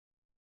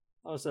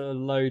That was a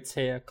low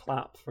tier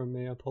clap from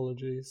me.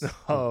 Apologies.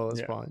 Oh,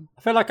 that's fine.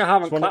 I feel like I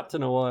haven't clapped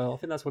in a while. I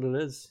think that's what it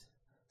is.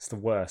 It's the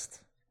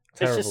worst.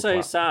 It's just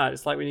so sad.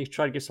 It's like when you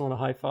try to give someone a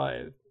high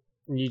five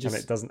and you just...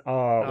 And it doesn't...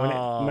 when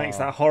it makes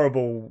that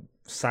horrible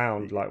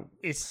sound, like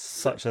it's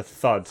such a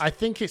thud. I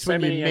think it's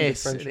when you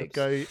miss and it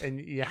goes and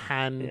your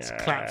hand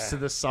claps to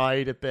the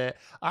side a bit.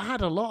 I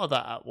had a lot of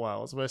that at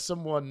Wells where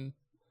someone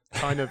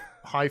kind of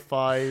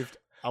high-fived.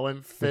 I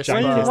went fist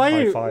bump.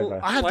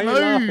 I had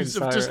loads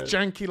of just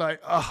janky, like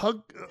a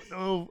hug.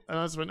 And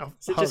I just went.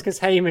 Is it just because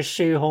Hamish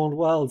shoehorned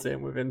Wells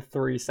in within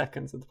 3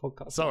 seconds of the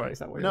podcast? Sorry,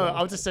 no.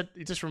 I just said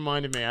it just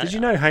reminded me. Did you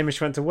know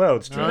Hamish went to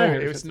Worlds? No,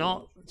 it was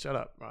not. Shut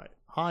up. Right.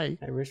 Hi.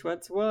 Hamish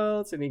went to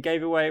Worlds and he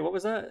gave away. What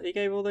was that? He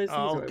gave all those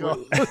things.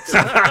 Oh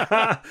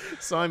god.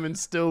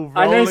 Simon's still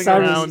rolling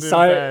around in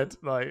bed.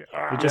 Like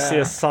you just see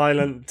a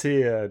silent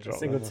tear drop. A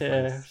single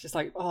tear. It's just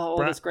like all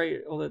that's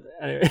great.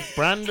 Anyway.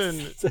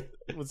 Brandon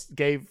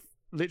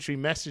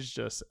literally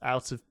messaged us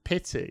out of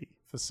pity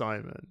for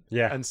Simon.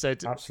 Yeah, and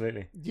said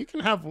absolutely you can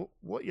have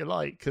what you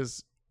like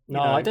because. No,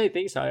 I don't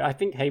think so. I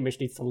think Hamish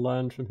needs to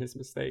learn from his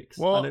mistakes.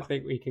 I don't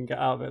think we can get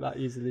out of it that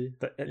easily.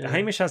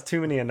 Hamish has too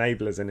many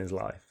enablers in his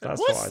life.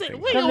 That's what I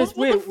think. What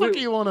the fuck are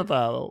you on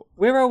about?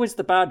 We're always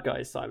the bad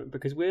guys, Simon,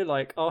 because we're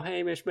like, oh,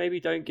 Hamish,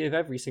 maybe don't give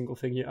every single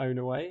thing you own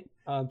away.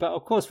 But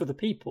of course, for the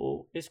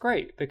people, it's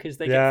great because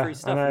they get free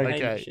stuff from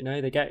Hamish. You know,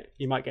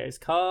 you might get his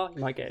car,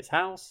 you might get his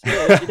house.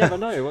 You never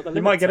know what the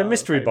you might get a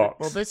mystery box.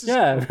 Well, this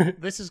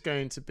is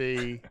going to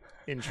be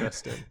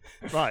interesting,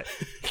 right?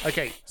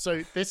 Okay,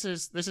 so this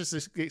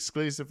is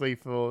exclusively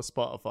for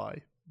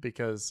Spotify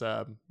because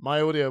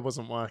my audio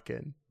wasn't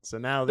working. So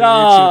now the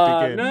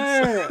YouTube begins.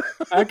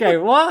 No. Okay,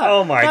 what?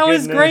 Oh my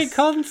goodness. That was great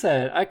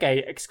content.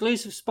 Okay,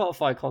 exclusive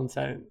Spotify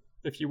content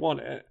if you want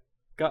it.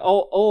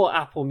 Or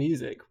Apple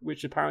Music,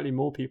 which apparently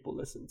more people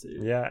listen to.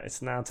 Yeah,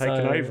 it's now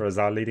taken over as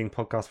our leading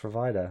podcast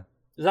provider.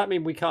 Does that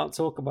mean we can't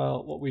talk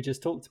about what we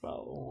just talked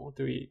about, or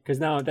do we? Because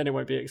then it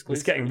won't be exclusive.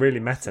 It's getting really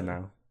meta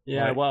now.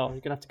 Yeah, right? Well,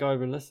 you're gonna have to go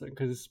over and listen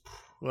because.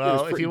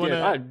 Well, if you want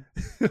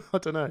to, I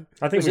don't know.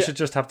 I think we should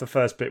just have the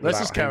first bit. Let's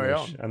just carry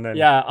Hamish, on, and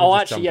then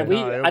actually,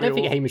 I don't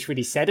think Hamish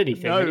really said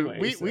anything. No,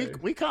 anyway,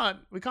 we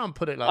can't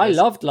put it like. I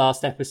loved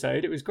last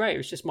episode. It was great. It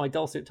was just my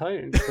dulcet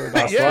tones for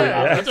about.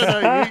 I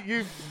don't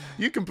know.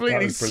 You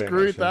completely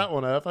screwed that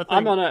one up. I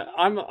think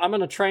I'm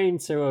on a train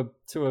to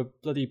a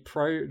bloody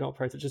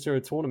just to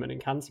a tournament in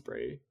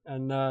Canterbury,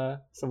 and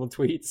someone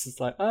tweets, it's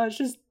like, it's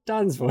just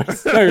Dan's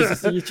voice. No, it's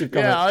just a YouTube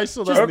comment. Yeah, I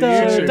saw that on the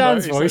YouTube.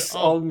 Dan's voice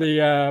on the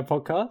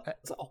podcast.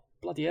 It's like, oh,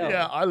 bloody hell.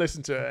 Yeah, I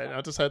listened to it and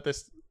I just heard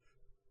this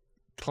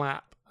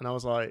clap and I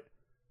was like,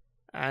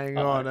 hang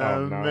on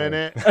a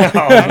minute.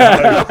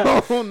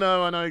 Oh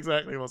no, I know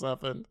exactly what's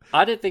happened.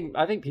 I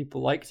think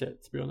people liked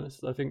it, to be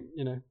honest. I think,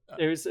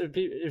 it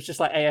was just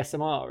like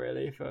ASMR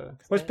really Well,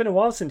 it's been a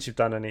while since you've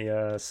done any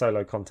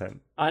solo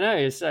content. I know,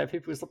 it's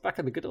people was back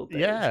in the good old days.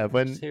 Yeah,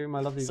 when hearing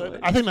my lovely voice.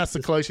 I think that's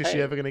the closest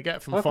you're ever going to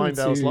get from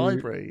Findale's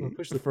library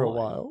for a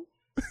while.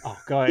 Oh,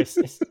 guys.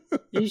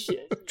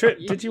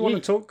 Did you want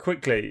to talk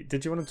quickly?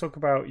 Did you want to talk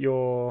about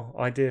your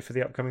idea for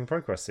the upcoming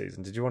ProQuest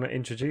season? Did you want to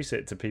introduce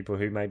it to people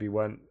who maybe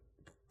weren't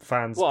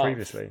fans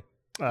previously?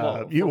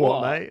 You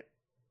what, mate?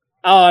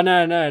 Oh,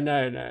 no.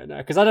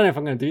 Because I don't know if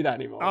I'm going to do that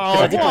anymore.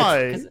 Oh,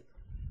 why?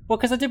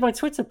 Because I did my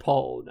Twitter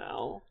poll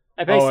now.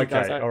 Okay.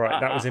 All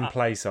right. That was in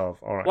place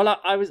of. All right. Well,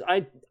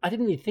 I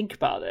didn't even think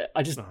about it.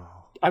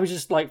 I was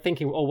just like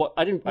thinking,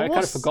 I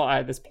kind of forgot I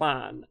had this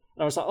plan. And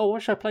I was like,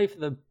 what should I play for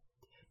the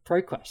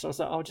ProQuest? So I was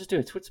like, I'll just do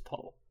a Twitter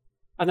poll.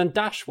 And then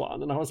Dash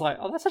won. And I was like,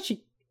 that's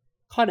actually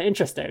kind of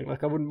interesting.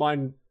 Like, I wouldn't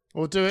mind.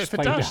 We'll do it for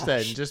Dash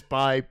then. Just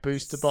buy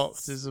booster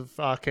boxes of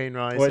Arcane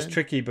Rising. Well, it's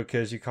tricky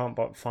because you can't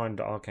find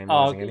Arcane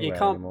Rising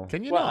anywhere anymore.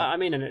 Can you not? I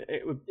mean,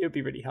 it would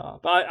be really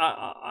hard. But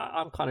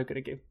I'm kind of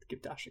going to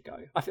give Dash a go.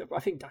 I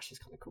think Dash is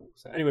kind of cool.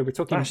 So anyway, we're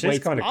talking Dash is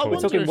kind of cool. We're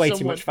talking way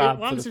too much fab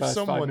for the first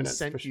 5 minutes. If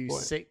someone sent you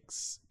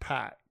 6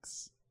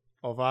 packs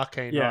of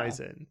Arcane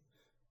Rising.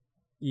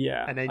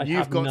 Yeah, and then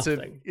you've got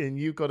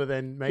to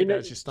then make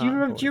that your starting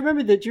point. Do you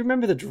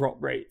remember the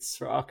drop rates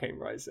for Arcane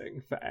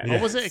Rising for M? Yes.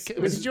 Or was it?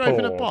 Did you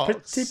open a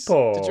box?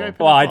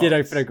 I did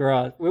open a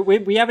garage.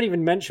 We haven't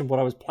even mentioned what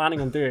I was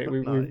planning on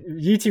doing.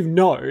 You two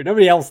know.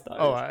 Nobody else knows.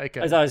 Oh, okay.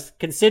 As I was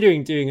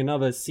considering doing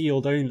another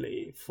sealed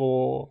only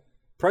for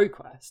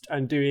ProQuest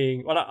and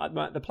doing.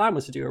 Well, the plan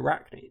was to do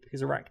Arachne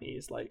because Arachne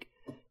is like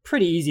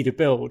pretty easy to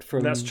build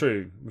from. That's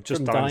true.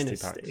 Just Dynasty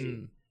packs.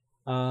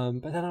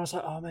 But then I was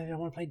like, maybe I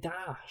want to play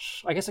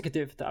Dash. I guess I could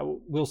do it for that.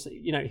 We'll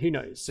see. Who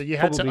knows? So you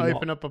had to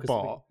open up a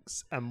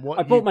box, and what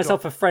I bought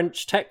myself a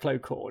French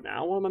Techlo core.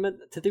 Now, what am I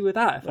meant to do with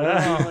that?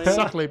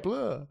 Sacre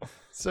bleu.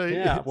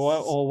 So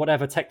or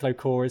whatever Techlo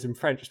core is in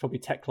French. It's probably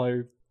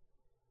Techlo.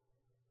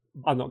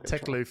 I'm not going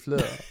Techlo fleur.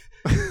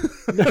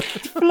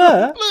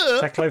 Fleur.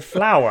 Techlo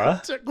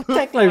flower.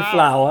 Techlo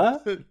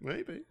flower.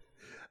 Maybe.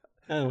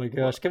 Oh my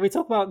gosh! Can we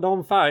talk about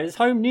non-fan? It's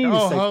home news.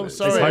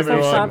 Sorry, it's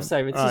everyone.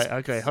 Sam. Right,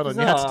 okay, hold on.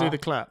 You had to do the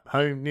clap.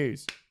 Home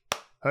news.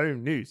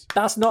 Home news.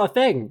 That's not a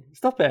thing.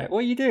 Stop it. What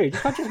are you doing? You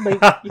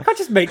can't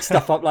just make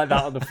stuff up like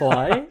that on the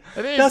fly.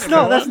 It is.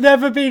 That's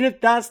never been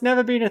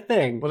a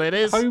thing. Well, it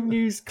is. Home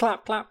news,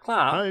 clap, clap,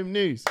 clap. Home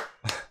news.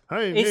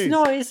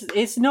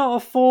 It's not a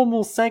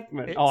formal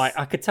segment.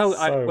 I could tell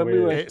when we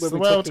were. It's the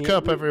World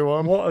Cup,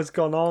 everyone. What has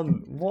gone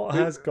on? What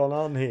has gone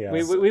on here?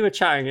 We were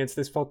chatting into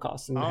this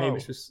podcast, and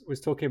Hamish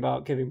was talking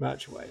about giving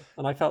merch away,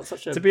 and I felt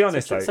such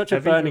a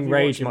burning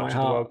rage in my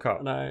heart. World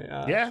Cup?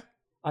 Yeah.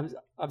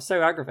 I'm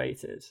so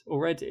aggravated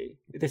already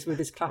with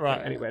this clapping.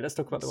 Right. Anyway, let's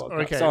talk about the World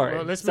Cup. Okay, sorry.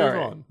 Well, let's move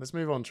on. Let's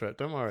move on to it.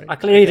 Don't worry. I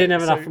clearly didn't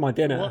have enough for my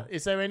dinner.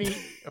 Is there any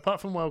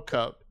apart from World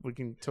Cup? We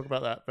can talk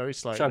about that very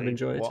slightly. Which I've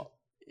enjoyed. What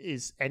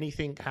is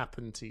anything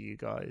happened to you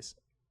guys?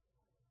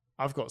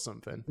 I've got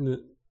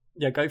something.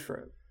 Yeah, go for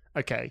it.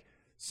 Okay,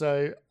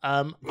 so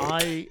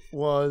I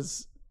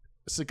was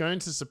going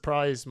to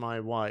surprise my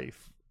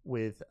wife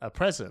with a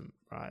present,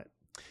 right?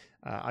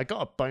 I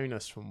got a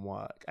bonus from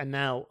work, and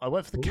now I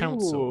work for the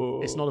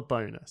council. It's not a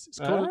bonus.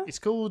 It's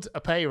called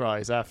a pay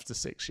rise after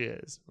 6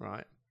 years,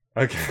 right?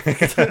 Okay.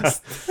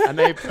 and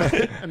they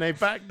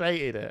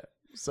backdated it,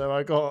 so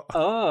I got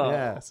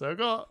so I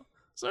got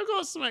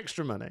some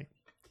extra money.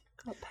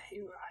 Got a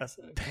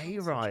pay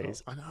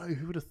rise. I know.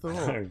 Who would have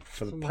thought?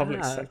 For the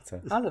public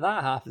sector. How did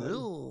that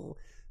happen?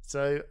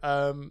 So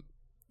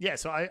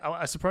so I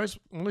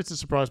wanted to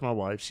surprise my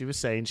wife. She was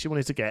saying she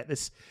wanted to get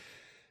this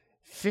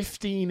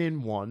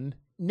 15-in-1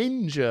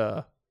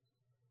 Ninja.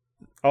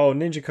 Oh,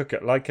 Ninja cooker,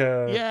 like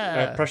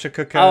a pressure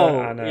cooker.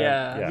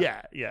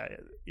 Yeah.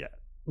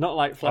 Not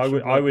like flash.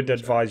 I would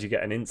advise you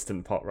get an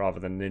Instant Pot rather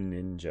than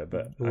Ninja,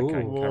 but okay,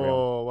 carry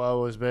on.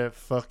 Well, it's a bit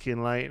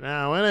fucking late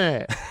now,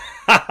 isn't it?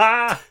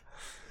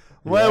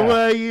 Where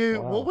were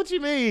you? Wow. What do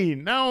you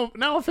mean? Now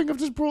I think I've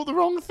just brought the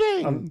wrong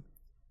thing.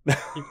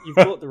 You've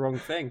bought the wrong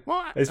thing.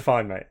 What? It's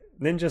fine, mate.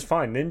 Ninja's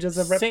fine. Ninja's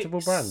a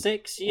reputable brand.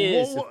 6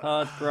 years of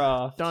hard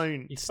graft.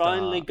 You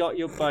finally got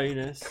your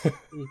bonus.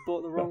 You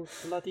bought the wrong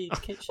bloody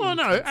kitchen. Oh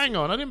no, hang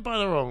on. I didn't buy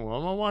the wrong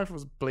one. My wife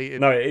was bleating.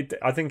 No,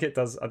 I think it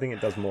does. I think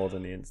it does more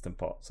than the Instant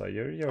Pot. So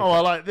you're okay.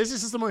 I this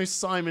is the most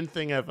Simon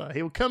thing ever.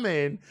 He'll come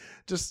in,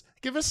 just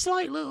give a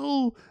slight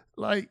little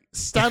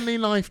Stanley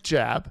knife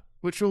jab,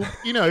 which will,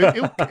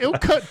 it'll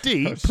cut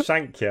deep.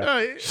 Shank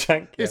you.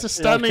 Shank you. It's a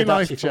Stanley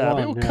knife jab.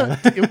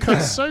 It'll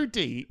cut so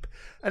deep,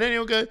 and then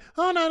he'll go,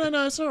 "Oh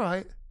no, it's all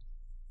right.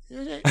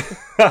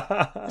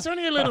 It's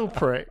only a little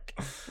prick."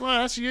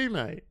 Well, that's you,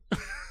 mate.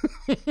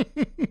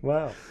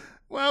 Wow.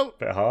 Well,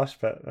 bit harsh,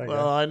 but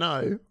I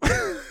know.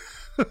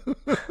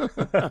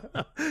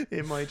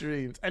 In my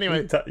dreams.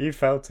 Anyway, you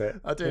felt it.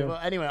 I did. Yeah. Well,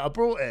 anyway, I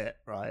brought it.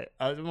 Right.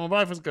 My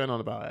wife was going on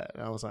about it,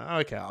 and I was like,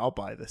 "Okay, I'll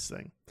buy this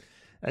thing."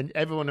 And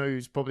everyone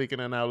who's probably going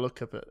to now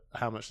look up at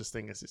how much this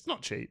thing is, it's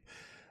not cheap.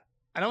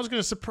 And I was going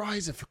to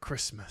surprise her for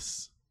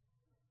Christmas.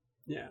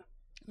 Yeah.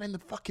 And then the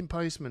fucking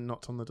postman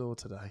knocked on the door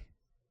today.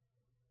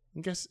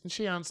 And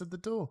she answered the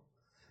door.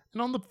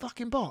 And on the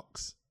fucking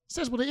box, it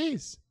says what it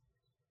is.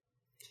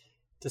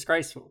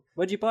 Disgraceful.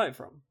 Where'd you buy it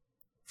from?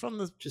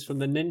 Just from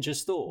the Ninja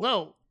store?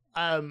 Well,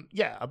 I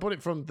bought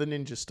it from the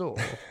Ninja store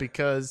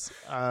because...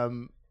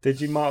 Did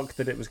you mark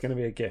that it was going to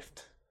be a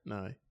gift?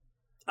 No.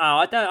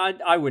 Oh,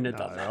 I wouldn't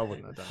have done that. I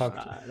wouldn't have done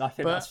that. I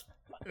think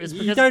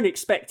you don't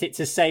expect it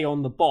to say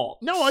on the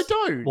box. No, I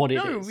don't. What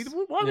it is.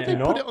 Why would they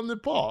put it on the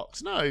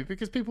box? No,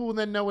 because people will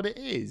then know what it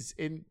is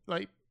and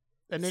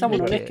then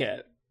someone nick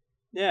it.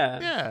 Yeah.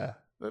 Yeah.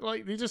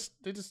 They just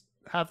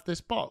have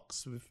this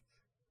box with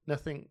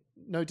nothing,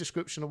 no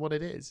description of what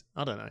it is.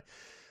 I don't know.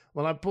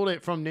 Well, I bought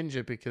it from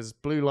Ninja because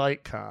Blue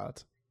Light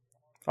Card.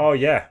 Oh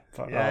yeah,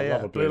 I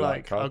love a Blue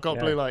Light card. I've got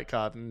Blue Light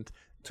Card and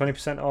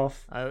 20%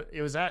 off.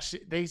 It was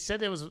actually, they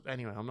said it was,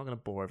 anyway, I'm not going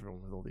to bore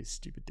everyone with all these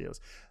stupid deals.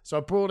 So I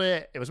brought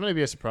it. It was meant to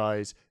be a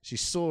surprise. She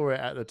saw it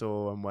at the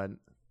door and went,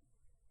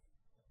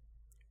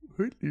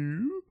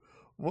 "Hello,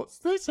 what's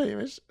this,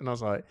 Hamish?" And I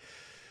was like,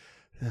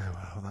 "Oh,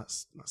 well,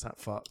 that's that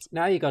fucked."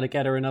 Now you got to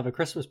get her another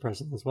Christmas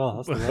present as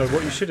well. So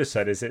what you should have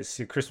said is it's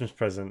your Christmas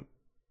present.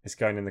 It's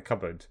going in the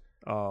cupboard.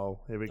 Oh,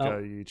 here we go,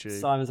 YouTube.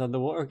 Simon's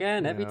underwater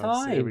again every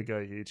time. Here we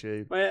go,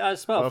 YouTube. Wait,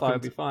 Spotify will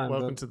be fine.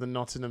 Welcome to the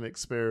Nottingham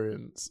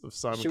experience of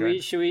Simon.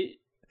 Should we?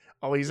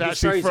 Oh, he's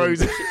actually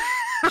frozen.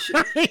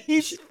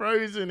 He's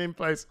frozen in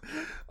place.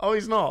 Oh,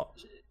 he's not.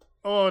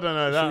 Oh, I don't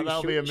know.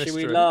 That'll be a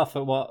mystery. Should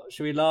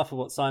we laugh at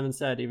what Simon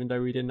said, even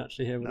though we didn't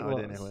actually hear what it was?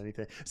 I didn't hear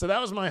anything. So that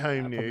was my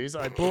home news.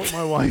 I bought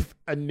my wife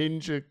a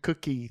Ninja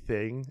cookie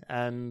thing,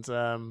 and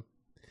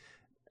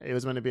it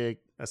was meant to be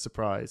a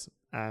surprise.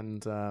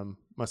 And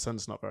my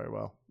son's not very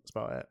well. That's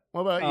about it.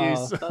 What about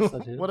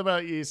you? What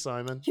about you,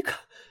 Simon? You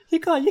can't.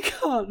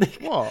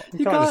 What?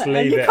 You can't just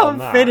leave it on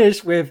that.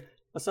 Finish with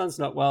my son's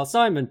not well.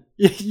 Simon,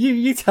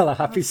 you tell a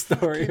happy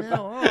story.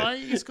 All right,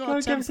 he's got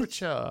a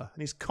temperature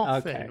and he's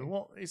coughing. Okay.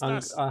 What is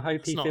that?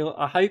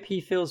 I hope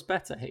he feels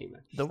better,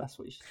 Hamish. That's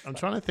what I'm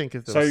trying to think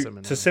of. So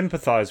to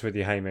sympathise with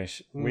you,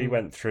 Hamish, we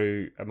went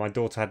through. My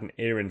daughter had an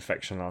ear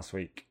infection last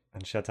week,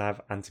 and she had to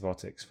have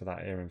antibiotics for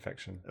that ear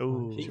infection.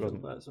 Oh, she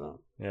wasn't. That as well.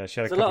 Yeah,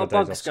 she had There's a lot of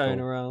bugs going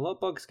around. A lot of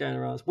bugs going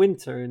around. It's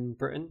winter in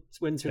Britain.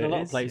 It's winter in a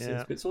lot of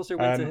places, but it's also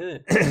winter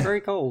here. It's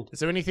very cold. Is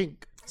there anything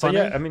funny?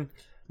 So yeah, I mean,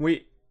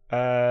 we.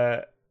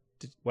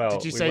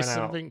 Did you say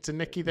something to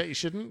Nikki that you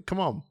shouldn't? Come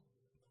on.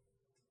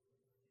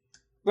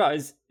 Well,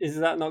 is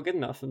that not good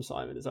enough from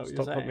Simon? Is that what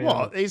you're saying?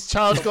 What? His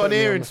child's got an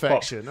ear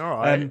infection. All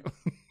right.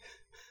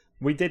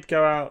 We did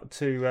go out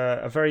to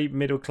a very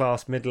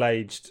middle-class,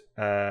 middle-aged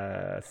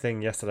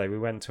thing yesterday. We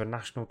went to a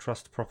National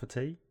Trust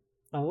property.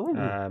 Oh,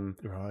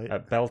 right.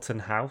 At Belton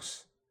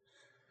House.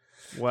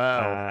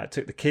 Wow.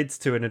 Took the kids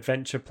to an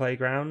adventure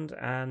playground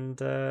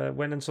and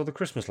went and saw the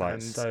Christmas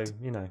lights. So,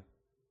 you know.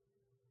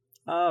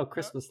 Oh,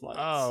 Christmas lights.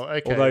 Oh,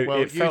 okay.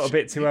 Although it felt a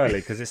bit too early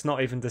because it's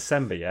not even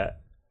December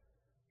yet.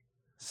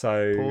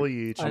 So poor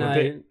you.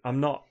 I'm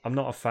not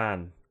a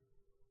fan.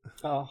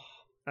 Oh,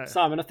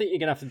 Simon, I think you're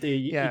gonna have to do.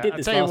 You did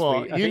this I tell you last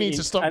what, week. you need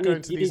to stop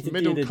going to these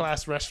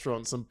middle-class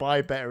restaurants and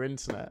buy better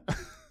internet.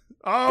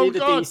 Oh do the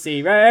God!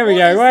 DC. There we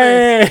go.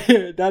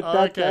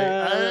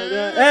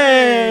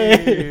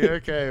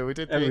 Okay, we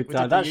did. Every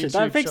time that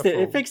fixed it.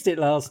 It fixed it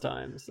last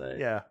time. So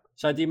yeah.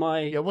 Should I do my?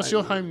 Yeah. What's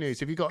your home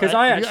news? Have you got? Because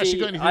I actually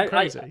got anything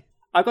crazy?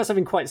 I've got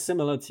something quite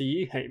similar to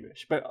you,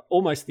 Hamish, but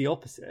almost the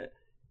opposite.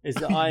 Is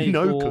that I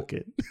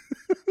cooking?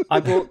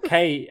 I bought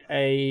Kate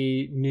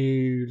a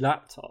new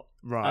laptop,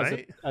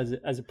 right,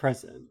 as a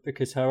present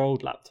because her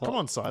old laptop. Come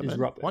on, Simon. Is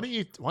rubbish. Why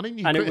don't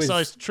you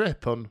criticize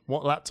Trip on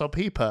what laptop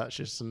he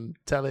purchased and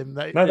tell him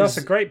that? No, that's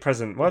a great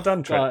present. Well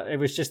done, Trip. It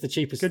was just the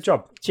cheapest. Good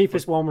job.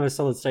 Cheapest one with a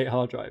solid state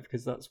hard drive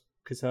because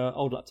her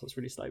old laptop's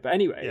really slow. But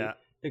anyway,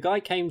 the guy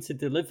came to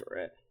deliver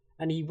it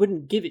and he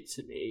wouldn't give it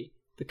to me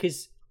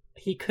because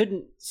he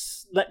couldn't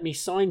let me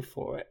sign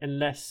for it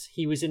unless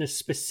he was in a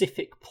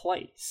specific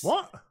place.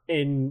 What?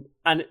 On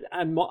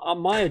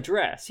my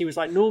address, he was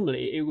like,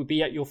 normally it would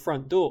be at your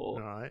front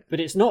door, right, but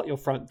it's not your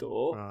front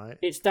door. Right.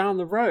 It's down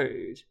the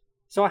road.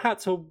 So I had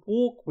to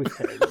walk with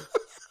him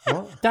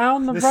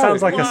down the road. This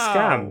sounds like a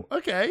scam.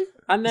 Okay.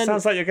 And then it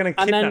sounds like you're going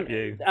to kidnap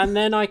you. And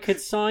then I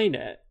could sign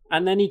it.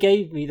 And then he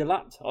gave me the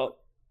laptop.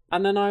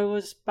 And then I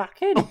was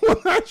back in.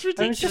 That's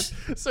ridiculous.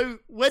 So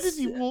where did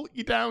he walk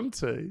you down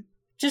to?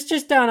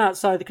 Just down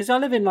outside, because I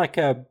live in like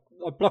a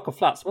block of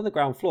flats on the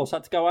ground floor, so I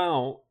had to go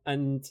out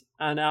and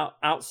out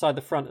outside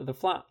the front of the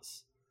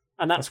flats,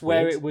 and that's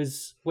where weird. It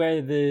was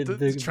where the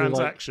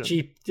transaction,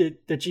 the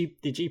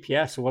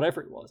GPS or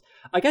whatever it was.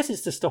 I guess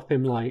it's to stop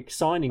him like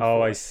signing. Oh,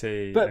 for I it.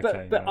 see. But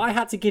I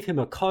had to give him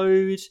a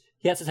code.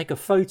 He had to take a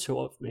photo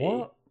of me.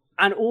 What?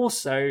 And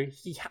also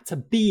he had to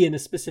be in a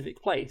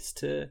specific place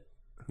to.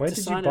 Where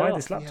did you buy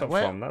this laptop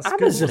from? That's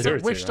Amazon.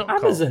 Good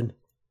Amazon.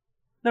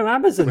 No,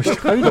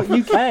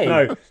 Amazon.co.uk.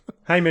 No,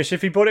 Hamish,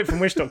 if he bought it from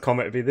Wish.com,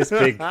 it would be this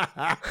big.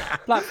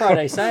 Black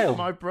Friday sale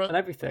and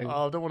everything.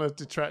 Oh, I don't want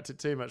to detract it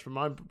too much, but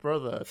my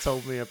brother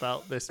told me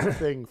about this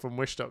thing from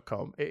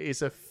Wish.com. It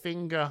is a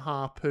finger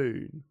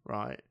harpoon,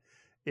 right?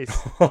 It's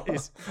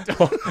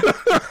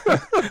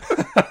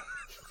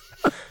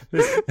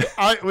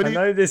I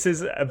know this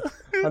is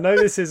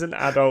an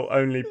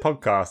adult-only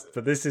podcast,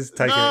 but this is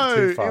taking it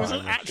too far. It was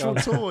an actual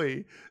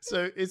toy.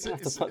 So it's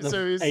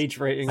age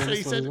rating. So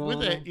he said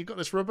with it, you've got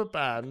this rubber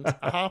band,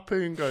 a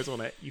harpoon goes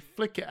on it, you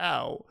flick it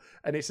out,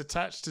 and it's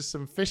attached to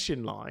some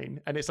fishing line,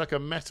 and it's like a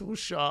metal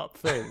sharp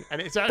thing,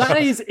 and it's actually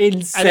that is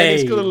insane. And then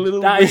it's got a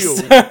little reel.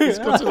 It's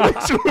got a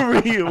little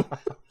reel.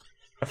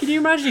 Can you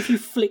imagine if you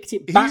flicked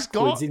it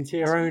backwards into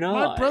your own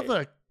eye? My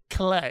brother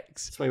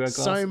collects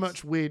so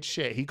much weird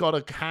shit. He got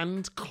a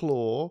hand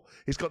claw.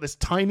 He's got this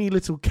tiny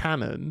little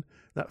cannon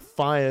that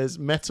fires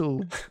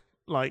metal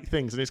like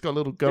things, and it's got a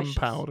little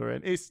gunpowder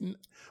in. It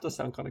does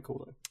sound kind of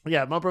cool though.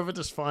 Yeah, my brother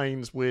just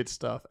finds weird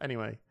stuff.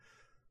 Anyway,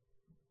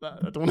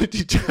 I don't want to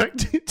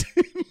detract it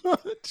too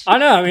much. I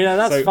know. I mean,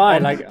 that's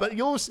fine. But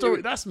your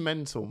story, that's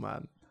mental,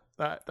 man.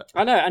 That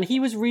I know, and he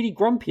was really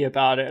grumpy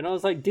about it, and I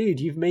was like, "Dude,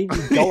 you've made me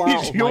go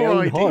out of my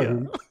own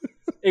home."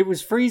 It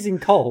was freezing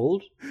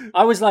cold.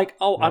 I was like,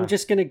 "Oh, I'm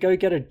just gonna go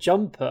get a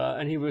jumper,"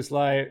 and he was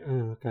like,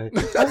 "Oh, okay."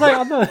 I was like,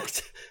 "I'm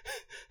not."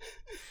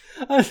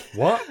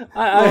 What?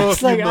 I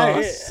was like,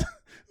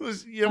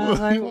 you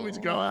want me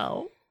to go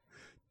out?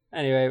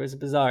 Anyway, it was a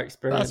bizarre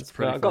experience.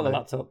 But I got the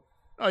laptop.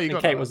 Oh, you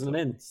got Kate wasn't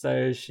in,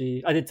 so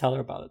I did tell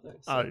her about it though.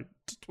 So. Oh,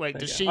 wait,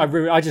 did she?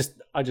 I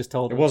just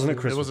told her. It wasn't a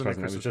Christmas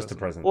present. It was just a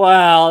present.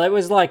 Well, it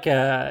was like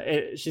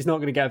she's not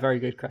going to get a very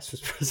good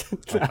Christmas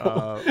present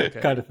now,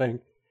 kind of thing.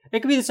 It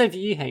could be the same for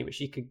you,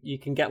 Hamish. You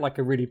can get like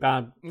a really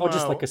bad, or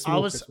just like a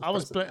small.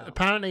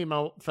 Apparently,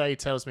 Faye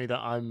tells me that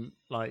I'm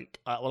like,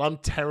 I'm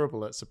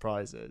terrible at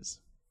surprises.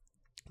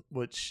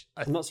 Which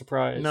I'm not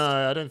surprised.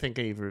 No, I don't think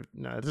either.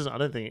 No, it doesn't. I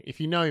don't think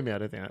if you know me, I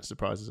don't think that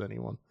surprises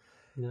anyone.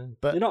 No,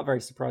 but you're not a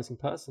very surprising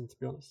person, to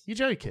be honest. You're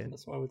joking.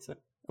 That's what I would say.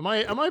 Am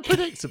I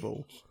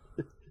predictable?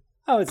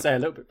 I would say a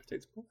little bit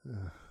predictable.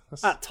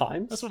 At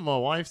times. That's what my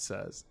wife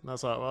says. And I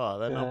was like, well,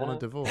 then I want a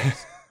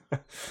divorce.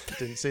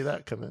 Didn't see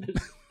that coming.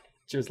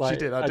 She was like, she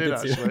did. I did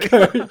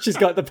actually. She's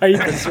got the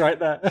papers right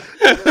there.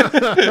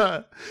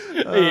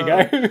 There you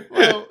go.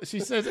 Well, she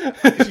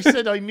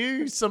said I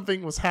knew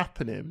something was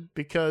happening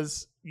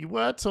because you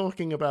were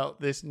talking about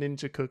this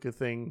ninja cooker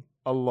thing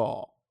a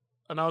lot,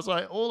 and I was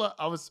like,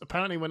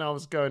 apparently when I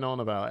was going on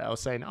about it, I was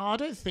saying, I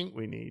don't think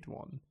we need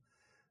one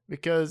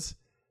because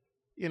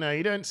you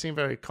don't seem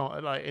very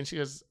and she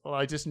goes, well,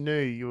 I just knew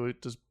you were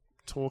just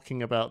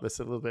talking about this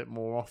a little bit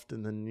more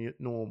often than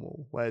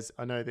normal, whereas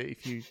I know that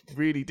if you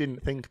really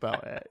didn't think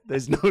about it,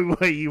 there's no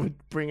way you would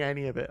bring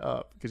any of it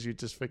up because you'd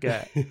just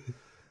forget.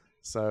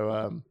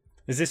 So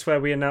is this where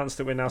we announced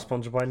that we're now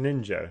sponsored by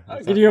Ninja?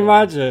 Can you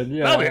imagine?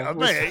 Yeah,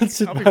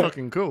 that'd be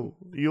fucking cool.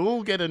 You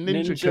all get a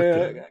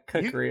ninja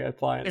cookery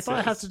appliance. If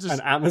I had to just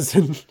an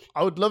Amazon,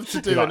 I would love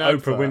to do like an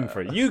Oprah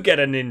Winfrey. You get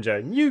a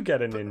ninja. You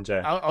get a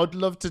ninja. I'd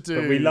love to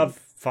do. But we love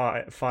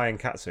Fi and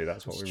Katsu.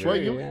 That's what we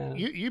really. Well,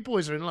 you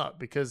boys are in luck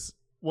because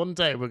one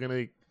day we're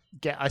gonna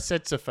get. I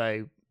said to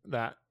Faye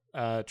that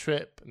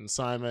Trip and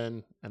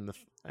Simon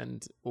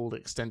and all the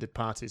extended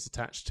parties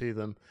attached to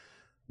them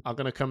are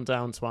gonna come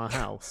down to our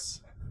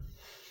house.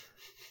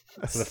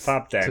 For the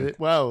fab den.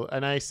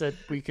 And I said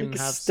we can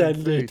have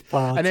extended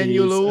some food, and then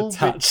you'll all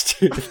attached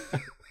to.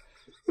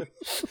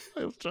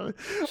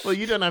 Well,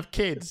 you don't have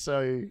kids,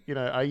 so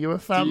are you a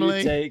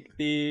family?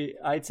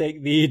 I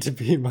take thee to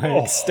be my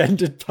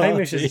extended party.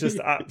 Hamish has just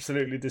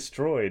absolutely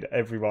destroyed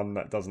everyone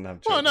that doesn't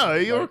have children. Oh no,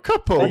 you're a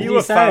couple. Are you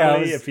a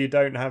family if you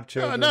don't have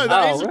children? No,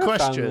 that is a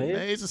question.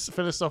 It is a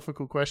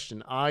philosophical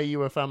question. Are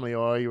you a family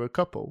or are you a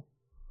couple?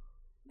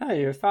 No,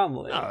 you're a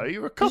family. No,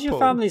 you're a couple. Because your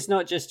family's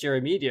not just your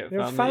immediate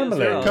you're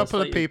family. A couple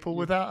of people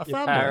without a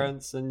family. Your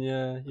parents and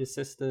your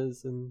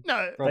sisters and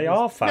brothers. They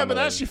are family. No, but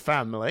that's your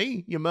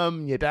family. Your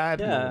mum, your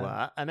dad, and all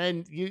that. And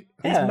then you.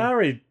 He's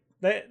married.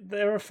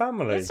 They're a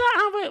family. Is that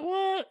how it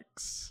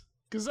works?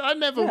 Because I've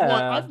never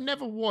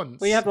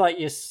once. We have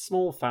like your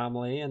small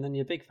family and then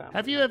your big family.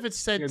 Have you ever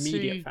said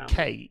to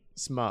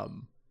Kate's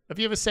mum? Have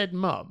you ever said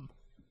mum?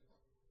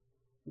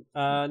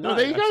 No,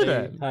 there you go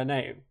then. Her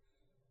name.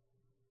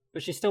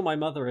 But she's still my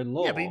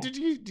mother-in-law. Yeah, but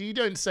you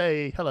don't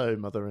say hello,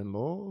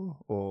 mother-in-law,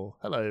 or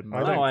hello,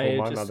 mother. I don't call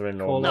my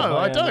mother-in-law. No,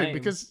 I don't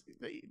because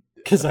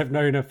I've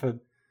known her for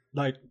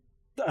like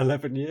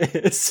 11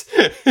 years.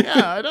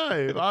 Yeah, I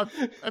know.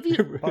 Have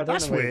you? I don't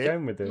that's know where weird. you're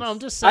going with this. No, I'm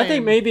just saying. I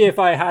think maybe if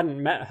I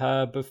hadn't met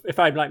her, if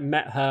I'd like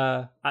met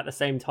her at the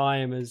same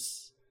time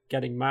as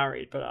getting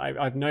married, but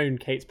I've known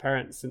Kate's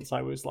parents since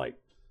I was like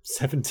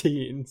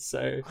 17,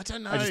 so I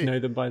don't know. I just know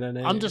them by their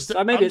names. I'm just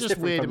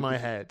weird in my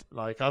head.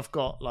 Like I've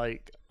got my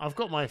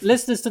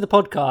listeners to the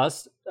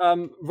podcast.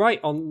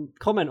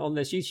 Comment on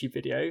this YouTube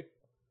video.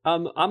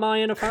 Am I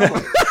in a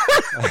family?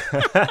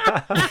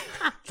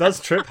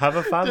 Does Trip have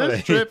a family?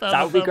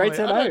 That would be great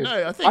to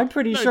know. I'm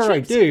pretty sure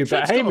I do,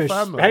 but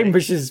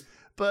Hamish is.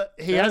 But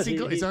has he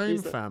got his own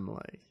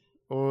family?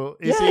 Or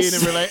is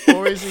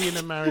he in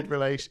a married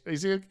relation?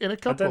 Is he in a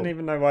couple? I don't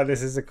even know why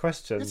this is a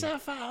question.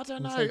 I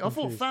don't know. I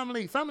thought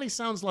family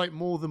sounds like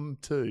more than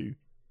two.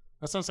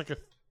 That sounds like a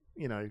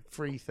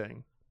free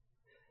thing.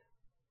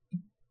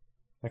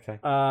 Okay.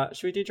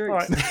 Should we do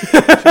drinks?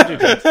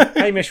 Right.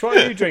 Hamish, what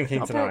are you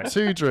drinking tonight? I brought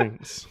 2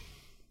 drinks.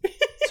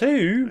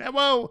 2?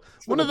 Well,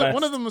 one of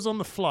them was on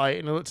the flight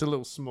and it looked a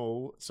little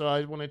small, so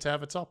I wanted to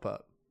have a top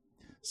up.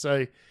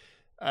 So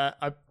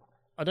I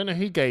don't know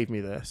who gave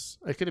me this.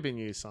 It could have been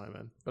you,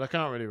 Simon, but I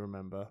can't really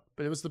remember.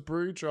 But it was the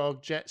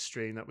Brewdog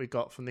Jetstream that we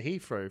got from the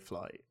Heathrow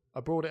flight. I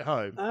brought it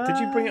home. Did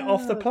you bring it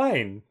off the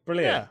plane?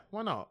 Brilliant. Yeah,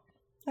 why not?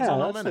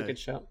 Yeah, that's a good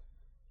shout.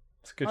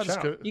 It's a good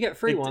shout. You get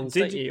free ones,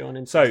 don't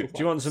you? So, do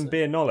you want some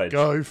beer knowledge?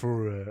 Go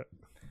for it.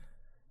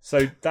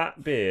 So,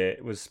 that beer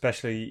was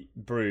specially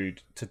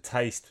brewed to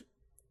taste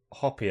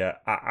hoppier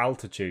at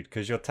altitude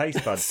because your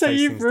taste buds so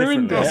taste you've things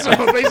ruined differently. it.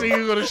 So basically,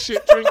 you've got a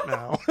shit drink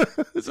now.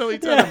 That's what you're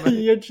telling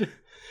me.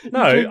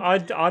 No,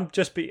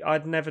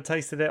 I'd never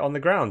tasted it on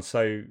the ground,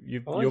 so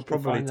you're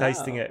probably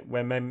tasting it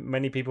where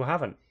many people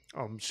haven't.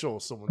 I'm sure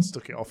someone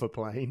stuck it off a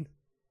plane.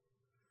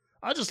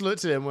 I just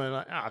looked at him and went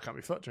like, I can't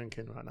be fuck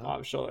drinking right now. Oh,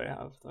 I'm sure they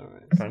have.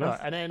 Fair enough.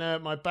 And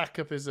then my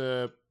backup is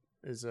a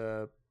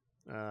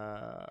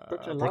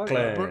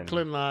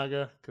Brooklyn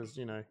Lager because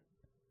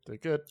they're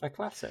good. A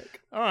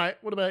classic. All right,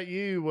 what about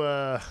you?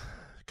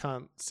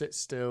 Can't sit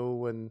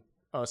still and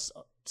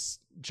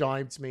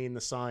jibed me in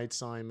the side,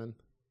 Simon.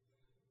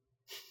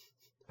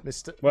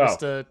 Mr.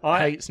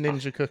 hates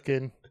ninja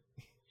cooking.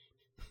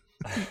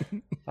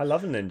 I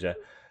love a ninja.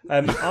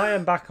 I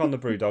am back on the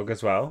Brewdog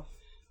as well.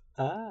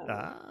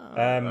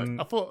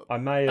 I thought I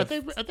may have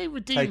are they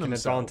taken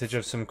advantage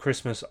of some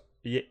Christmas.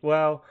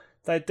 Well,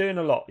 they're doing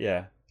a lot.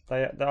 Yeah,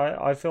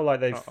 I feel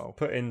like they've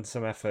put in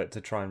some effort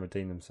to try and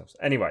redeem themselves.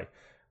 Anyway,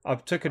 I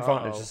took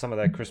advantage of some of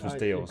their Christmas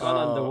deals.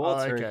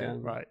 Underwater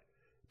again. Right.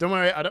 Don't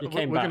worry.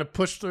 We're going to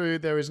push through.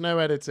 There is no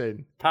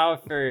editing. Power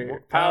through.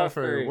 What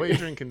are you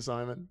drinking,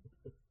 Simon?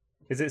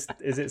 Is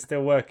it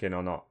still working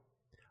or not?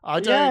 I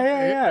don't.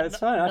 Yeah. It's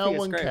fine. No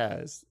one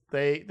cares.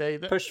 They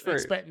push through.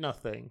 Expect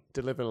nothing.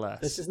 Deliver less.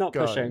 This is not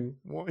pushing.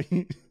 What?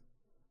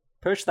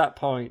 Push that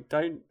point.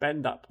 Don't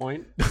bend that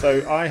point.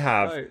 So I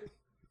have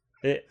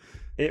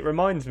It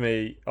reminds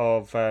me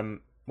of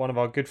one of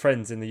our good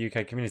friends in the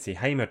UK community,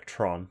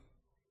 Hamertron,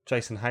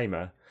 Jason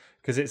Hamer,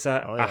 because it's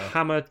a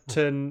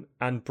Hammerton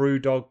and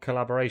Brewdog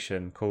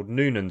collaboration called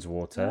Noonan's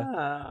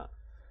Water,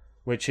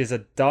 which is a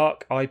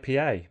dark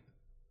IPA.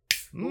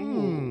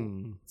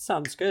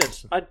 Sounds good.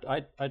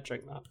 I'd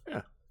drink that.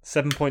 Yeah,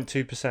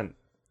 7.2%.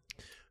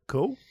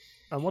 Cool.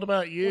 And what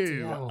about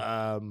you? Go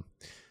on.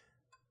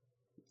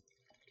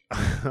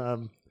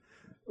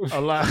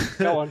 Legolas.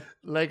 Go on,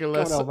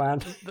 man.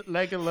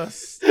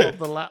 Legolas of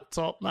the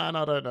laptop, man.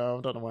 I don't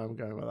know where I'm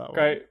going with that one.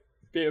 Great.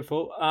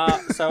 Beautiful.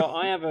 So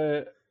I have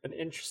an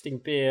interesting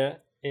beer.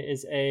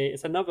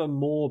 It's another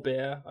Moore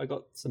beer. I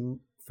got some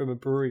from a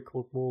brewery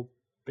called Moore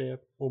Beer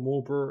or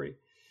Moore Brewery.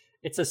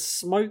 It's a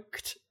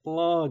smoked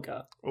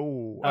lager.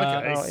 Oh,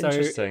 okay. So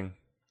interesting.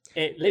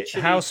 It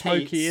literally how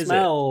smoky is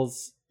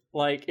smells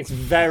like it's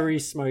very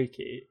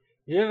smoky.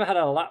 You ever had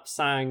a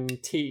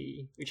Lapsang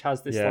tea, which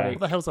has this like... What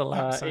the hell's a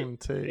Lapsang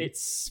tea? It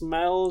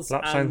smells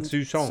Lapsang and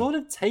Souchong. sort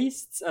of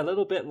tastes a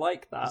little bit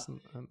like that.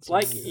 It's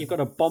like you've got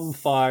a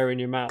bonfire in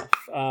your mouth.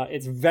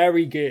 It's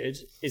very good.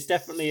 It's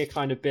definitely a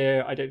kind of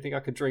beer I don't think I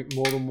could drink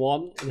more than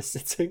one in a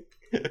sitting.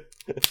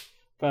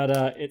 But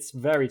it's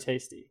very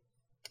tasty.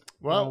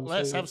 Well,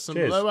 let's have some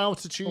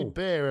low-altitude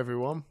beer,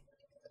 everyone.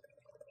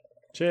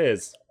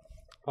 Cheers.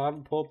 I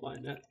haven't poured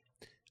mine yet.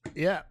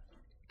 Yeah.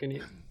 Can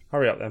you...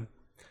 Hurry up, then.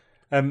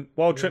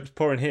 While Trip's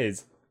pouring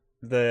his,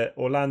 the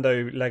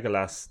Orlando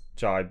Legolas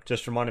jibe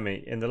just reminded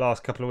me, in the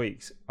last couple of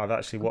weeks, I've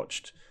actually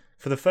watched,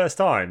 for the first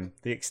time,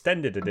 the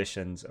extended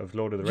editions of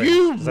Lord of the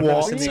Rings. You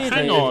what?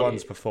 Hang on.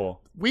 Ones before.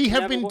 We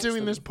have been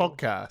doing this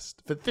podcast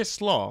for this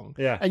long,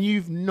 and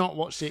you've not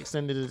watched the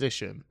extended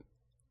edition.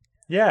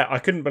 Yeah, I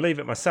couldn't believe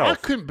it myself. I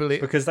couldn't believe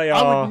it. Because they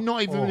are... I would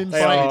not even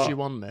invited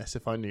you on this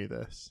if I knew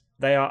this.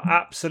 They are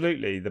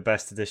absolutely the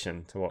best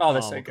edition to watch. Oh,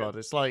 that's so my God.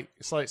 It's like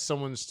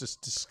someone's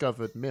just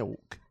discovered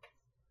milk.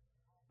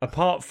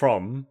 Apart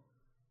from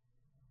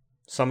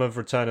some of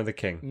Return of the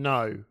King.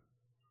 No.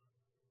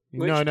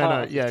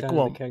 No. Yeah, go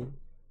on.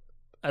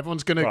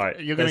 Everyone's gonna. Right.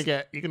 You're gonna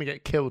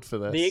get killed for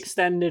this. The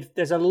extended.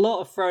 There's a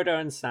lot of Frodo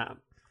and Sam.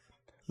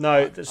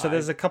 No, so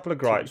there's a couple of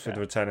gripes with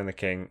Return of the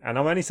King, and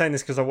I'm only saying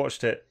this because I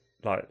watched it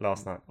like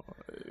last night.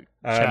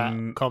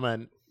 Chat,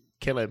 comment,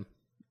 kill him.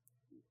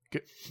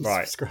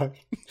 Right. Subscribe.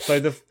 So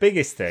the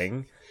biggest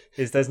thing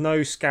is there's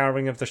no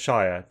scouring of the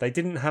Shire. They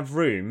didn't have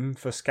room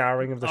for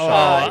scouring of the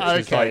Shire. Oh,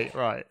 okay,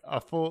 right. I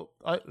thought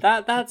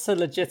that's a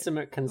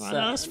legitimate concern.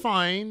 That's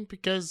fine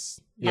because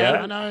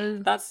I know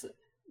that's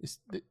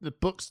the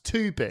book's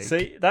too big.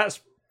 See,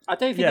 I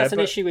don't think that's an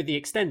issue with the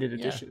extended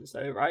editions,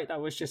 though, right?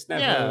 That was just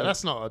never. Yeah,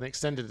 that's not an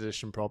extended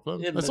edition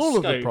problem. That's all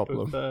of the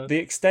problem. The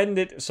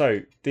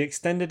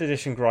extended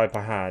edition gripe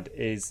I had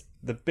is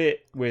the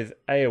bit with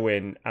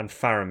Éowyn and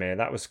Faramir.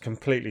 That was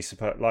completely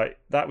superb. Like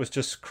that was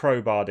just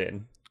crowbarred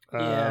in.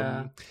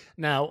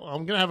 Now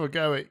I'm gonna have a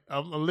go at.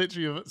 I'm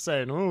literally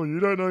saying, "Oh, you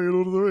don't know your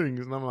Lord of the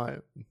Rings," and I'm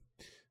like,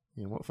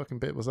 what fucking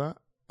bit was that?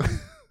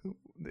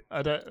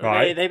 I don't.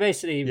 Right. They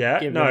basically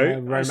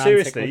give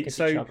seriously.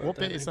 So what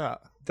bit is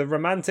that? The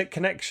romantic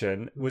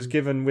connection was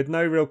given with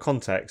no real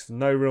context,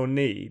 no real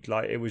need.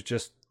 Like it was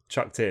just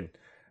chucked in,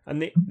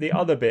 and the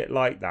other bit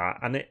like that,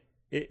 and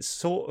it's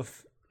sort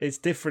of it's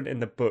different in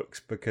the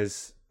books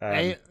because who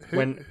are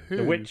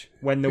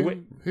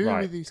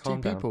these two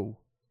people?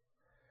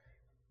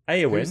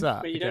 Éowyn. Who's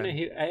that? But you don't know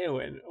who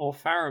Éowyn or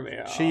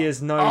Faramir are. She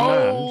is no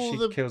man.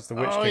 She kills the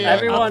Witch King. Yeah.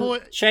 Everyone,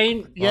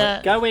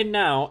 go in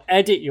now,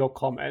 edit your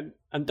comment,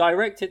 and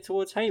direct it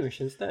towards Hamish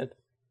instead.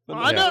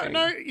 I don't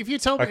know if you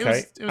told me it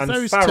was and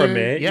those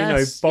Faramir, two.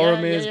 Yes,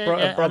 Boromir's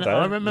brother.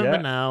 I remember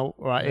now.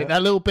 Right,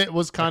 that little bit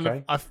was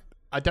kind of.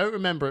 I don't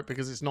remember it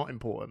because it's not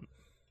important.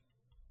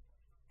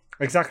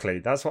 Exactly,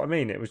 that's what I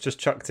mean. It was just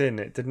chucked in.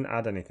 It didn't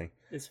add anything.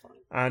 It's fine.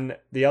 And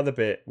the other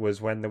bit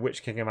was when the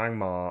Witch King of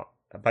Angmar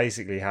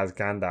basically has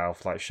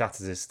Gandalf like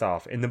shatters his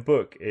staff. In the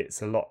book,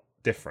 it's a lot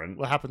different.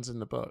 What happens in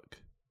the book?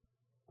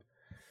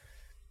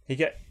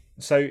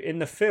 So in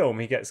the film,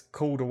 he gets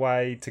called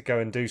away to go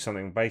and do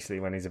something basically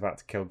when he's about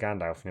to kill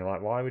Gandalf. And you're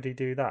like, why would he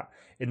do that?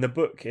 In the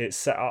book, it's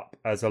set up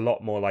as a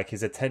lot more like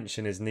his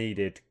attention is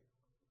needed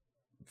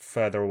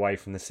further away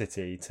from the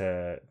city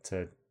to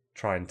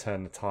try and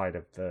turn the tide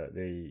of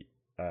the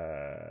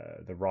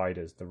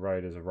riders of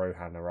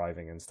Rohan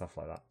arriving and stuff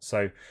like that.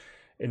 So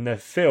in the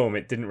film,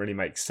 it didn't really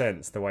make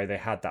sense the way they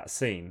had that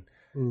scene.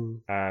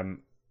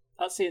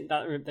 That's it.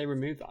 That they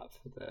removed that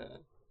for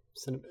the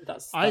cinema.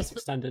 That's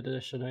extended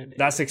edition only.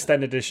 That's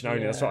extended edition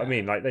only. That's what I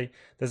mean. Like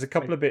there's a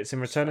couple of bits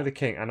in Return of the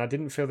King, and I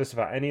didn't feel this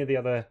about any of the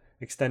other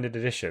extended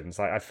editions.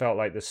 Like I felt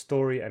like the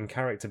story and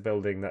character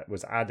building that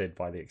was added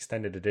by the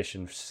extended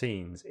edition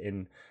scenes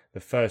in the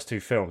first two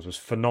films was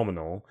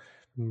phenomenal.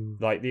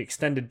 Like the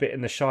extended bit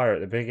in the Shire at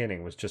the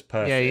beginning was just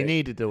perfect. Yeah, you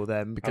needed all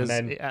them because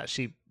it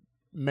actually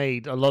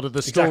made a lot of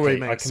the story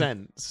make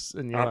sense.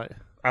 And you're like,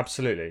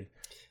 absolutely.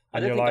 I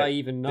don't think I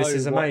even know. This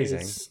is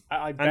amazing.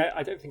 I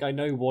don't think I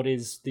know what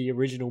is the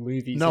original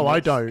movie. No, I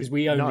don't, because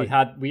we only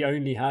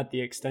had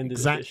the extended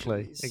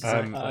exactly.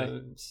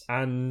 editions.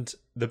 And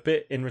the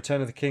bit in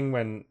Return of the King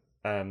when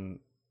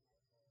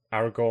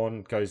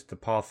Aragorn goes the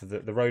path of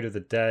the road of the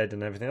dead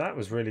and everything. That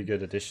was really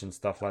good addition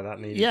stuff like that.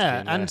 Needed yeah,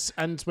 to be in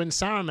and when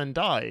Saruman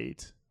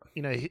died,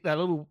 that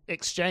little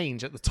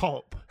exchange at the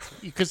top,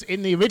 because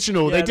in the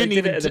original they didn't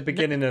even it at the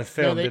beginning of the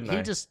film, didn't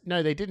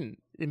they? They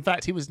didn't. In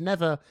fact, he was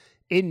never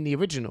in the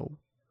original.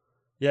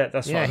 Yeah,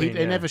 that's what I mean.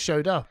 They never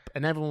showed up,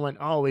 and everyone went,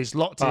 "Oh, he's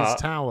locked in his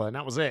tower," and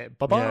that was it.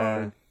 Bye bye.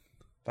 Yeah,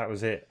 that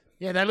was it.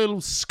 Yeah, that little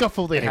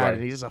scuffle they had,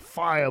 and he's a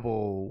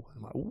fireball.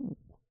 I'm like, ooh.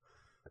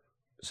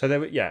 So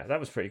that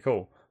was pretty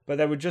cool. But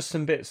there were just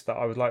some bits that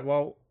I was like,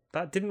 well,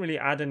 that didn't really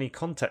add any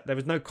context. There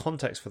was no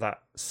context for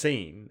that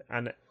scene,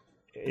 and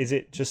is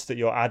it just that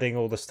you're adding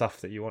all the stuff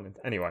that you wanted?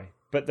 Anyway,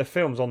 but the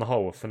films on the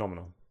whole were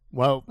phenomenal.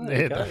 Well,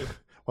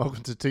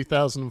 welcome to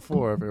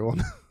 2004,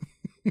 everyone.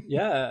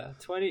 Yeah,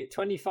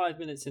 25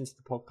 minutes into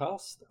the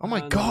podcast. Oh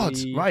my God,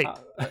 right.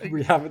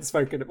 We haven't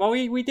spoken. Well,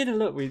 we didn't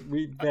look.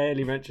 We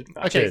barely mentioned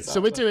that. Okay,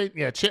 so we're doing,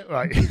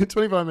 right,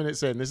 25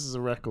 minutes in. This is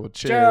a record.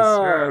 Cheers.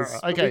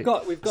 Cheers. Okay,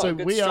 we've got so a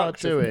good we are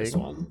doing this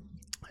one.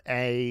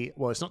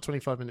 it's not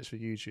 25 minutes for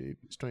YouTube.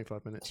 It's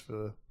 25 minutes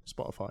for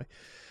Spotify.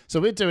 So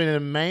we're doing a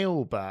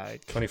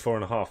mailbag. 24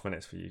 and a half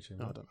minutes for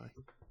YouTube. I don't know.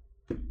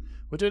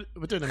 We're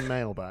doing a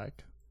mailbag.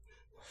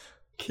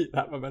 Keep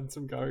that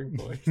momentum going,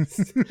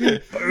 boys.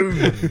 Boom.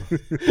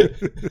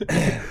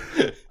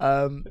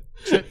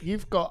 Chip,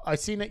 I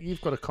seen that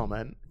you've got a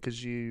comment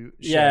because you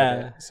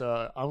shared it.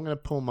 So I'm going to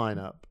pull mine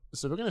up.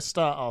 So we're going to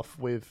start off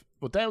with,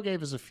 Dale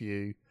gave us a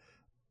few.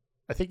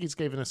 I think he's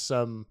given us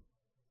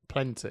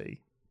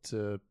plenty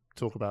to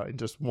talk about in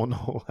just one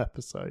whole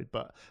episode,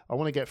 but I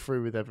want to get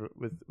through with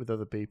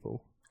other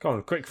people. Go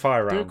on, quick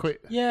fire round. Do a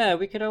quick. Yeah,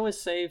 we could always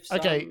save some.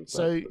 Okay,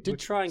 so we'll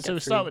try and get we'll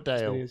start with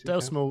Dale.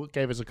 Dale Small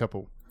gave us a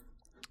couple.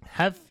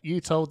 Have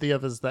you told the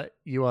others that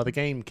you are the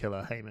game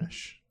killer,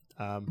 Hamish?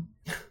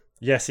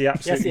 Yes, he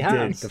absolutely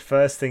did. The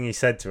first thing he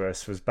said to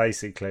us was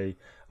basically,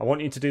 I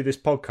want you to do this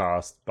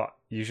podcast, but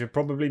you should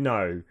probably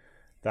know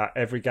that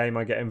every game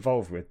I get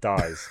involved with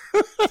dies.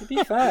 To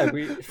be fair,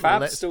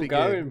 Fab's still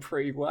going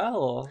pretty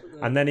well.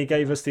 And then he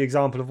gave us the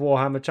example of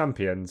Warhammer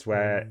Champions,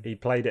 where he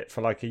played it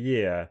for like a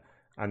year,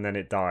 and then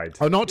it died.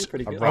 Not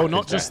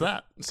just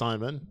that,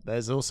 Simon.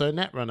 There's also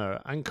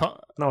Netrunner and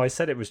no, I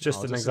said it was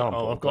just an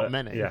example. I've got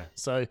many. Yeah.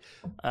 So,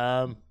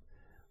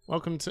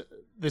 welcome to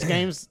this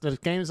game's. The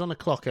game's on the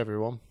clock,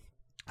 everyone.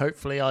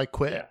 Hopefully, I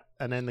quit,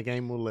 and then the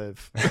game will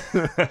live.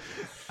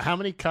 How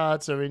many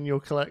cards are in your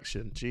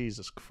collection?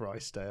 Jesus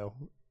Christ, Dale.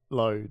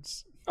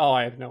 Loads. Oh,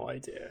 I have no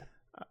idea.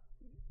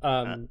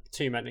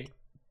 Too many.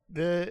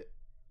 The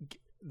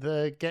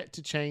get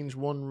to change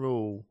one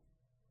rule.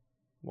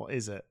 What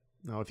is it?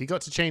 No, if you got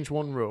to change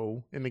one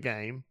rule in the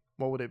game,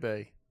 what would it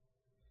be?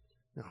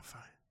 Oh,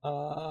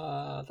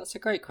 fine. That's a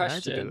great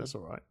question. That's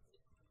all right.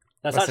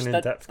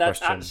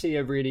 That's actually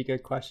a really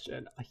good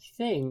question. I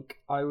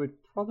think I would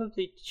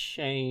probably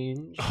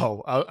change.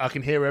 Oh, I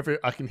can hear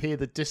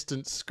the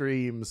distant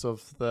screams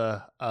of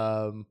the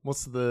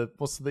what's the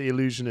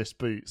illusionist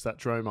boots that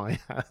Dromai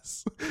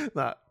has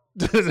that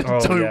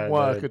don't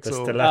work at all.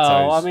 Stilettos.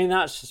 Oh, I mean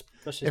that's just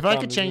if I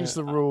could change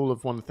the rule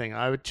of one thing,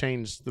 I would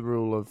change the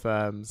rule of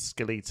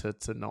Skeleta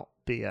to not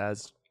be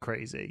as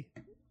crazy.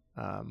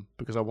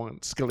 Because I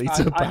want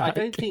Skeleta back.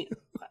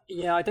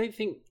 I don't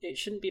think it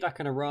shouldn't be like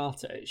an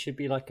errata. It should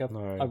be like a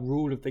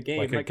rule of the game,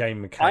 like a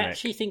game mechanic. I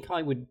actually think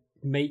I would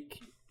make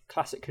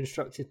classic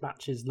constructed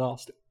matches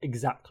last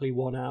exactly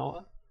 1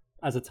 hour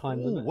as a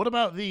time limit. What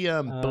about the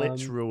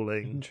blitz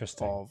ruling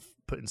of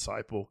putting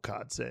sideboard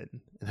cards in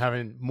and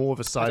having more of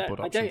a sideboard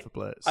option for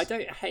blitz? I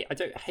don't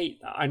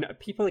hate that. I know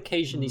people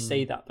occasionally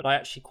say that, but I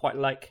actually quite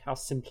like how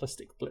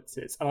simplistic blitz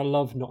is, and I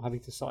love not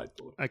having to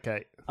sideboard.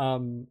 Okay.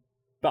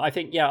 But I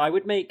think, I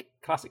would make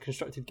classic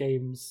constructed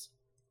games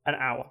an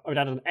hour. I would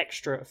add an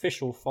extra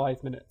official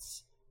 5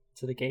 minutes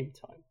to the game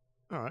time.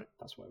 All right.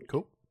 That's what I would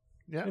do.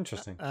 Yeah.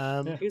 Interesting.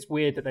 I think it's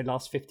weird that they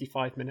last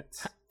 55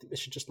 minutes. I think they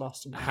should just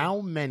last an hour. How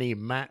many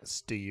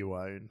mats do you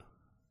own?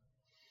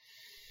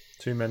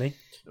 Too many?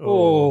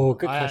 Oh,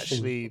 good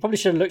question. Probably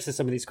should have looked at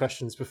some of these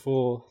questions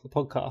before the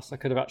podcast. I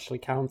could have actually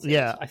counted.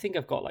 Yeah. I think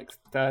I've got like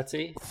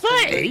 30.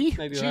 30?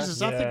 Maybe Jesus,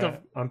 less. I think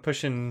I'm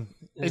pushing...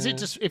 Is it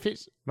just if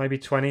it's... Maybe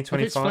 20, 25?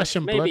 If it's flesh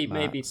and blood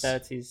maybe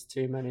 30 is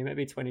too many.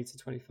 Maybe 20 to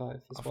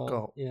 25 as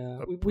well. Yeah.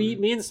 Got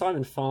Me and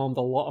Simon farmed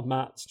a lot of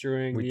mats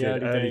during the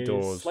early days.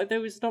 Doors. Like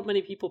there was not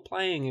many people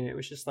playing, and it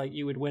was just like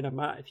you would win a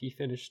mat if you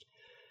finished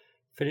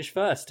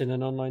first in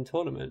an online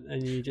tournament,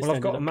 and you just. Well,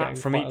 I've got a mat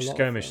from each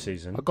skirmish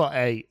season. I've got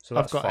 8. So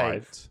that's I've got 5.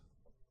 8.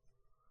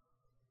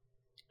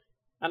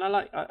 And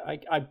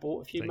I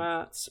bought a few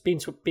mats. Been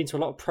to a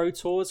lot of pro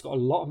tours. Got a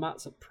lot of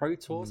mats at pro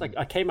tours.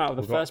 I came out of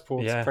the first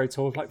pro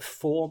tour with like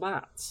 4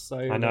 mats. So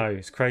I know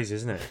it's crazy,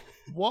 isn't it?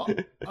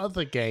 What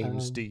other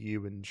games do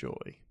you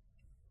enjoy?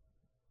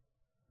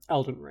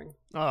 Elden Ring.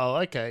 Oh,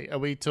 okay. Are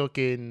we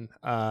talking?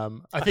 I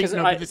know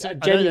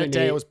that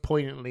Dale was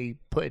poignantly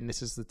putting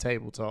this as the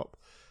tabletop.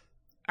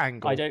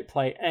 angle. I don't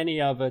play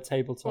any other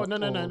tabletop. No.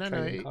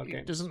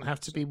 It doesn't have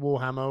to be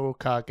Warhammer or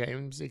card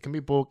games. It can be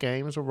board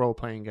games or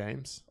role-playing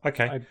games.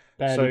 Okay. I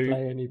barely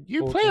play any.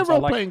 You play a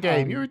role-playing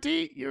game.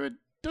 You're a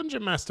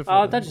dungeon master.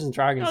 Oh, Dungeons and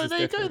Dragons. Oh, is there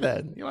different. you go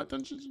then. You like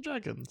Dungeons and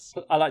Dragons.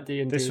 I like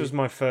D&D. This was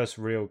my first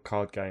real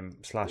card game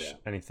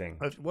 / anything.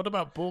 What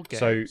about board games?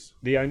 So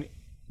the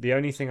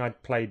only thing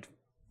I'd played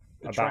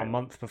about a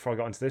month before I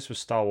got into this was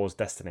Star Wars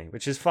Destiny,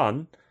 which is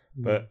fun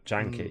but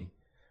janky.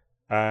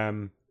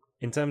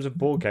 In terms of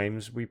board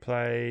games, we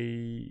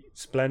play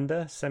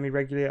Splendor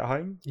semi-regularly at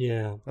home.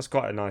 Yeah, that's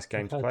quite a nice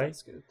game to play.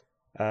 That's good.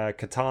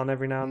 Catan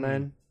every now and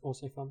then.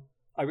 Also fun.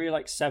 I really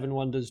like Seven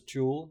Wonders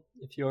Duel.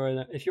 If you're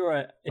in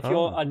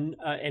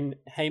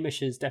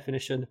Hamish's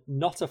definition,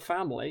 not a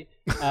family,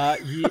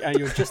 and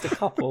you're just a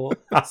couple,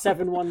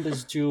 Seven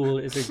Wonders Duel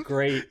is a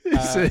great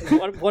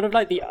one of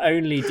like the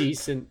only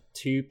decent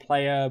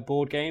 2-player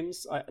board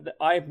games.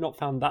 I have not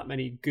found that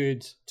many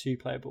good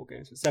 2-player board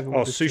games. But Seven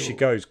Wonders Sushi Duel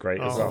Go's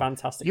great as well.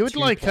 Fantastic. You would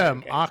like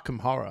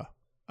Arkham Horror,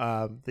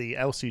 the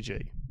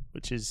LCG,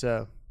 which is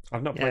I've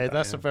not played that.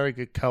 That's a very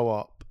good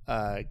co-op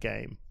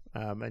game.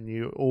 And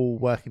you're all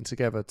working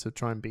together to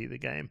try and beat the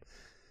game.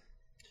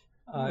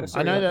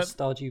 I know that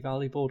Stardew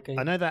Valley board game.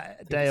 I know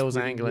that Dale's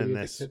angling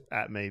this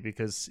at me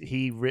because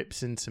he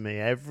rips into me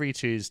every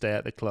Tuesday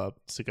at the club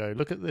to go,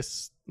 look at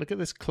this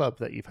club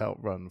that you've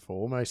helped run for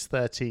almost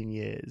 13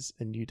 years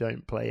and you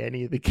don't play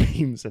any of the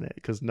games in it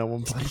because no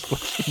one plays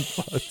Flesh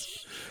and Blood.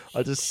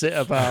 I just sit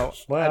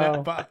about.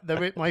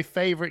 But my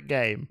favourite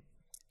game,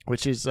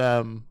 which is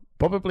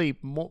probably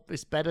more,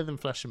 it's better than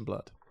Flesh and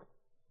Blood.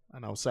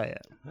 And I'll say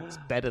it. It's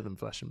better than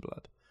Flesh and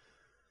Blood.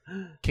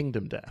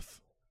 Kingdom Death.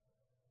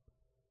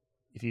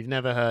 If you've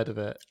never heard of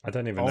it. I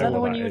don't even know what that is. Is that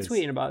the one you were is.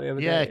 tweeting about the other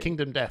day? Yeah,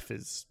 Kingdom Death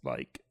is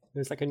like...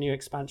 There's like a new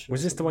expansion.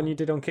 Was this the one you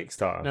did on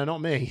Kickstarter? No,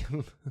 not me.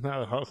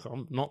 No,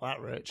 I'm not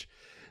that rich.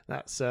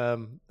 That's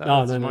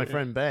my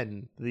friend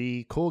Ben.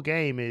 The core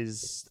game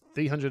is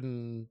 £300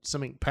 and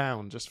something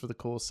just for the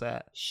core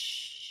set.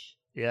 Shh.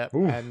 Yeah.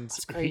 Ooh, and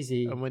that's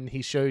crazy. And when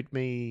he showed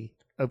me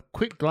a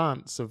quick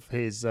glance of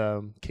his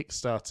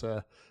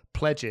Kickstarter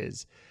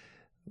pledges,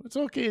 we're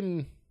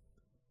talking,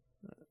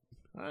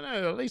 I don't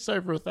know, at least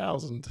over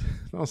 1,000.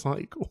 I was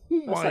like, oh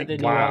my like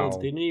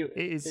God. The new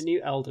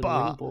Elden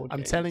Ring board game.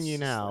 I'm telling you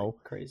now,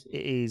 like crazy.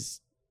 It is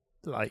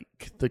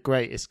like the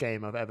greatest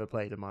game I've ever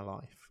played in my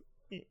life.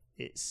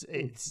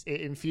 It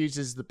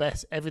infuses the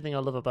best, everything I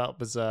love about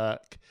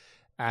Berserk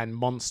and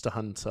Monster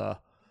Hunter,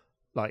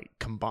 like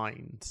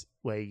combined,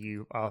 where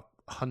you are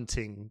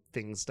hunting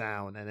things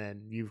down and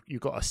then you've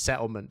got a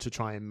settlement to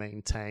try and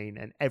maintain,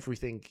 and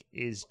everything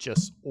is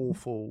just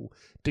awful.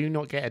 Do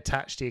not get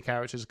attached to your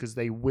characters because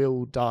they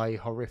will die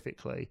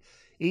horrifically.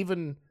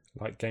 Even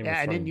like Game of Thrones.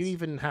 And then you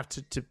even have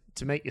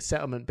to make your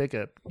settlement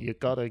bigger. You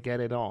gotta get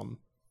it on.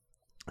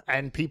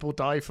 And people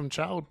die from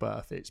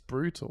childbirth. It's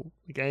brutal.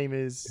 The game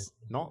is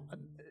not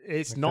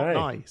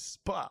nice,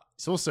 but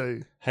it's also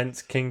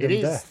hence Kingdom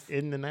Death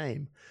in the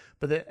name.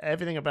 But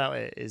everything about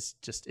it is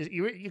just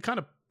you kind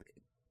of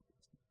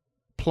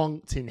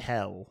plonked in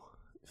hell,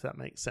 if that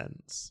makes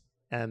sense.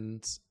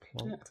 And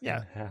plonked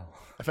in hell,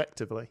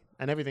 effectively.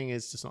 And everything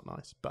is just not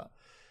nice. But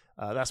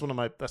that's one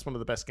of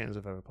the best games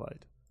I've ever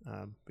played.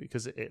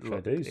 Because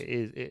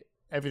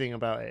everything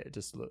about it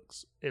just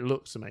looks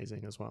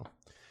amazing as well.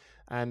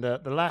 And the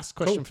last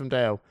question from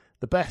Dale: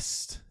 the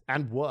best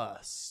and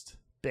worst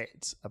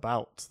bit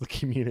about the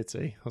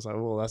community. I was like,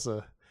 "Oh, that's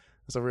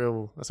a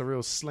real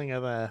slinger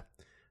there."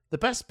 The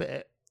best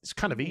bit is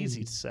kind of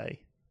easy to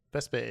say.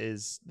 Best bit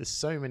is there's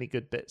so many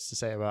good bits to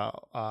say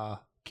about our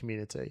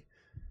community.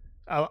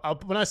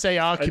 When I say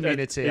our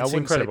community, I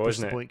wouldn't say Push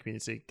the Point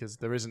community because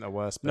there isn't a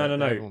worst bit.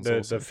 No.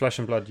 The Flesh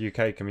and Blood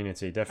UK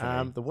community,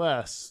 definitely. The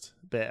worst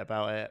bit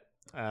about it.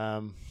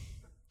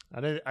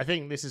 I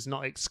think this is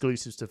not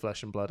exclusive to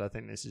Flesh and Blood. I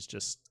think this is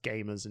just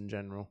gamers in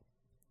general.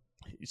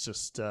 It's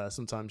just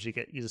sometimes you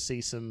just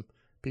see some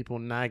people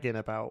nagging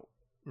about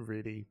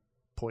really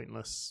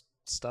pointless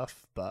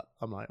stuff, but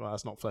I'm like, well,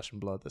 that's not Flesh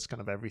and Blood. That's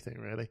kind of everything,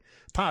 really.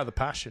 Part of the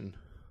passion.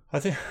 I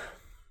think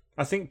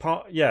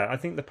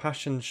the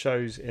passion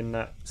shows in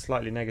that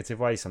slightly negative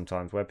way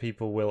sometimes, where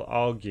people will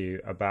argue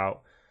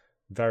about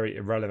very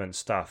irrelevant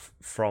stuff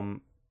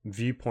from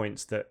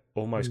viewpoints that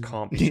almost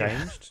can't be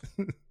changed.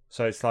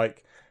 So it's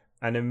like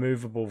an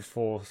immovable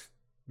force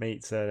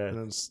meets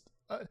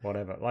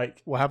whatever.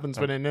 Like what happens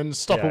when an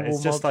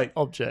unstoppable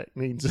object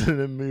means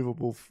an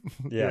immovable?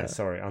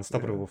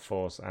 Unstoppable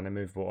force and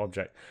immovable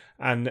object,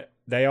 and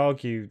they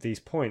argue these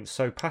points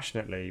so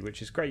passionately,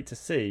 which is great to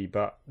see.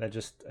 But they're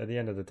just at the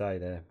end of the day,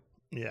 they're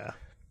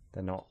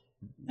not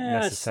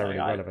necessarily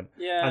relevant.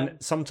 And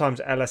sometimes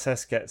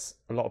LSS gets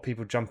a lot of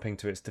people jumping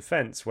to its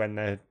defense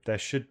when there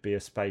should be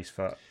a space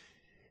for.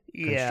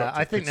 Yeah,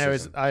 I think there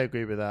is. I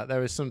agree with that.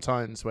 There is some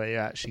times where you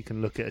actually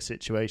can look at a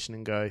situation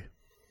and go,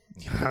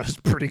 "That's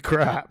pretty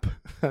crap,"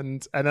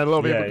 and a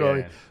lot of people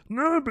go,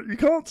 "No, but you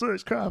can't say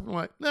it's crap." I'm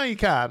like, "No, you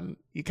can.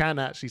 You can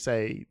actually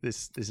say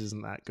this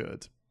isn't that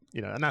good,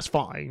 and that's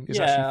fine. It's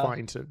actually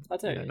fine to.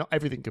 Not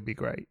everything can be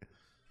great."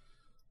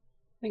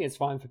 think it's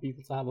fine for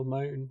people to have a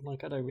moan.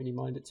 Like, I don't really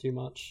mind it too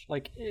much.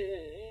 Like,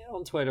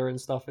 on Twitter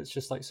and stuff, it's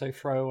just like so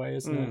throwaway,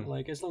 isn't it?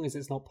 Like, as long as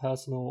it's not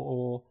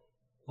personal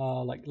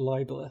or like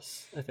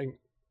libelous, I think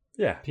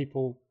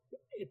people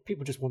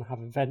just want to have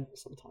a vent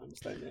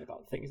sometimes, don't they,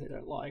 about things they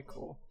don't like.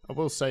 Or I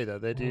will say though,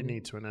 they do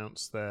need to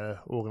announce their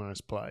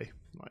organised play.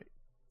 Like,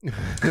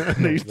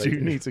 they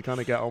do need to kind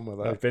of get on with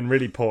that. They've been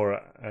really poor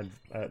at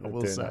I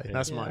will say that,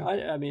 that's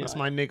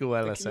my niggle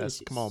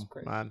LSS. Come on,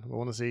 man! I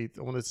want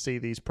to see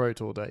these Pro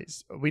Tour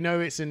dates. We know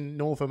it's in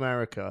North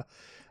America.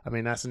 I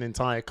mean, that's an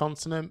entire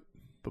continent,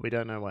 but we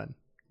don't know when.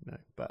 No,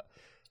 but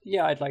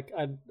yeah, I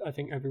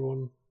think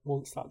everyone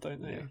wants that,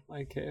 don't they? Yeah.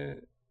 Like,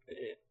 it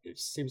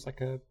seems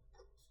like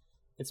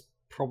it's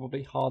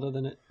probably harder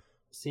than it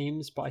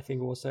seems, but I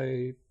think also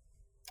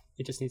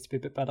it just needs to be a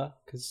bit better,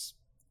 because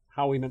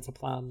how are we meant to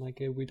plan?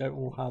 Like, we don't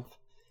all have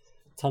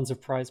tons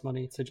of prize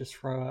money to just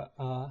throw at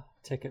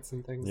tickets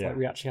and things. Like,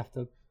 we actually have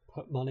to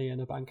put money in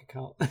a bank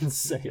account and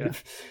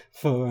save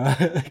for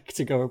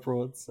to go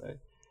abroad. So,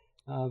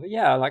 but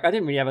yeah, like, I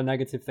didn't really have a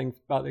negative thing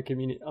about the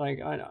community.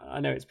 Like, I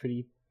know it's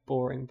pretty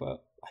boring,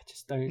 but I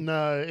just don't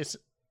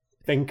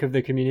think of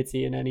the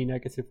community in any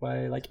negative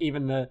way. Like,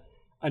 even the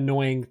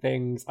annoying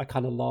things I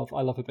kind of love.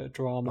 I love a bit of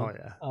drama.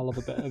 I love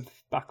a bit of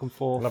back and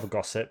forth. I love a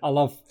gossip. I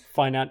love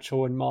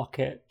financial and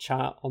market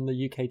chat on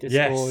the UK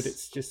Discord.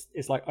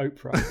 It's like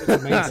Oprah. It's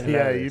amazing.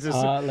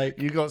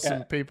 You got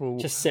some people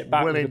just sit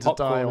back willing to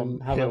die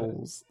on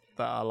hills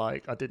that are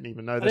like, I didn't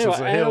even know this was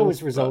a hill.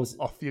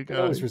 Off you go. It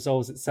always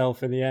resolves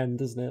itself in the end,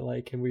 doesn't it?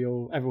 Like, and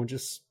everyone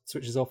just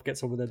switches off,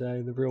 gets on with their day,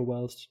 and the real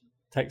world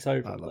takes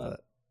over. I love it.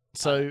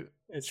 So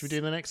should we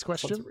do the next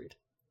question?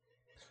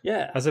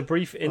 Yeah. As a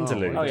brief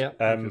interlude,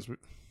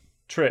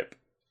 Trip,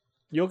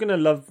 you're going to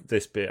love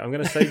this bit. I'm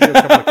going to save you a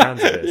couple of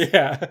cans of this.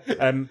 Yeah.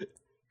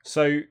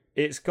 So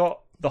it's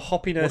got the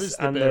hoppiness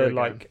and the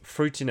like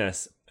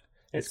fruitiness.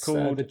 It's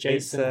called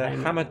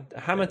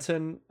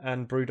Hammerton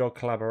and Brewdog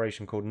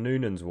collaboration called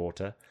Noonan's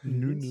Water.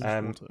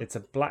 It's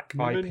a black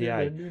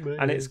IPA,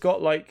 and it's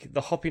got like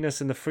the hoppiness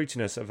and the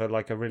fruitiness of a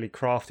really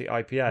crafty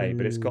IPA,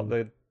 but it's got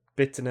the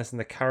bitterness and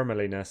the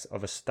carameliness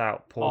of a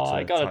stout porter.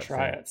 I gotta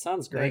try it.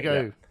 Sounds great. There you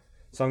go. Yeah.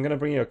 So I'm going to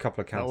bring you a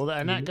couple of cans.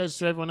 And that goes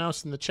to everyone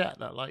else in the chat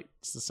that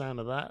likes the sound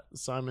of that.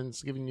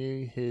 Simon's giving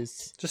you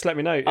his... Just let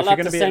me know. If you're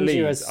going to be at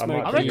Leeds,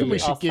 I reckon we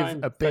should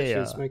give a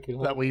beer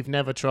that we've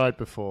never tried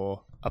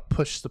before a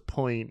push the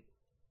point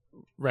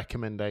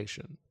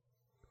recommendation.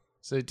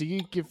 So do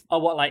you give... Oh,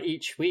 what, like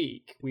each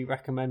week we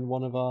recommend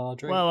one of our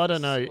drinks? Well, I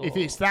don't know. Or... If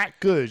it's that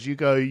good, you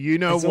go,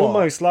 it's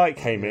almost like,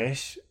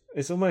 Hamish,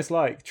 it's almost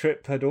like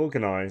Trip had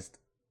organised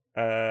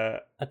a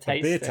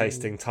beer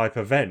tasting type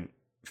event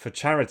for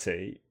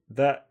charity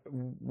that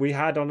we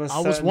had on a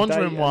certain day. I was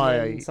wondering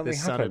why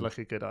this sounded like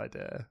a good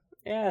idea.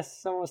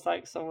 Yes, almost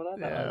like someone like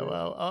that. Yeah,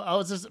 well, I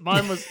was just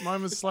mine was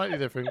slightly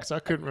different because I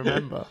couldn't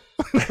remember.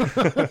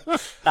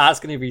 That's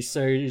going to be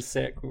so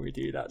sick when we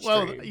do that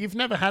stream. Well, you've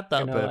never had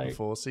that beer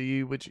before, so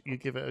you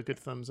give it a good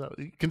thumbs up.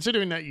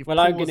 Considering that you've the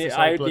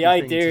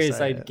idea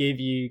is I'd give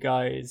you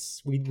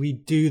guys we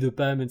do the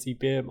Bermondsey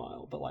Beer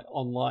Mile, but like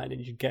online, and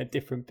you get a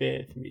different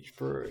beer from each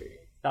brewery.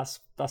 That's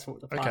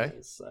what the plan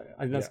is. So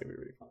I think that's going to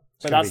be really fun.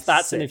 But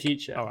that's in the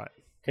future. All right.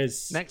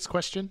 Because next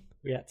question.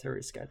 We had to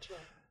reschedule.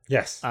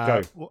 Yes,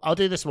 go. Well, I'll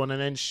do this one,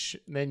 and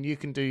then you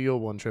can do your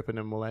one, Trip, and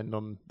then we'll end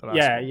on the last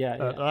one.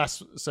 Yeah.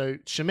 So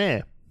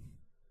Shamir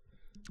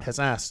has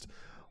asked,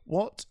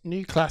 what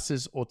new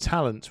classes or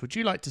talents would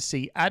you like to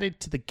see added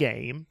to the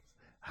game?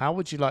 How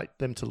would you like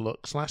them to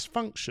look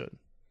 /function?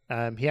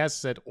 He has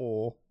said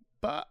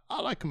but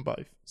I like them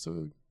both,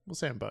 so we'll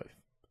say them both.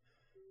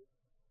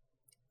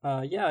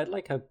 I'd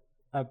like a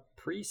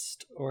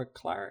priest or a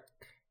cleric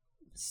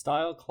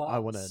style class. I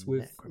want a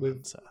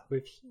necromancer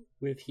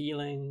with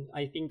healing.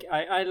 I think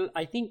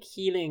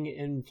healing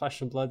in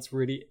Flesh and Blood's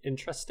really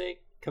interesting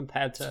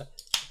compared to.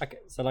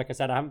 So, like I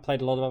said, I haven't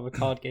played a lot of other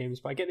card games,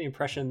 but I get the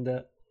impression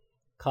that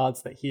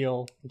cards that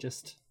heal are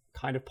just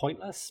kind of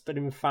pointless. But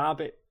in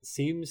Fab, it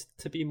seems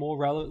to be more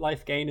relevant.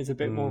 Life gain is a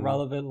bit more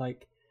relevant.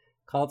 Like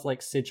cards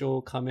like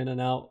Sigil come in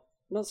and out.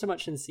 Not so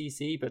much in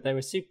CC, but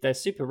they're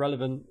super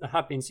relevant.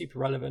 Have been super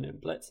relevant in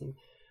Blitz, and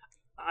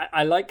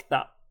I like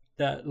that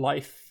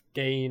life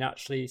gain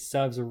actually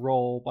serves a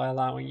role by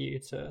allowing you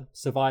to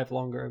survive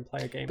longer and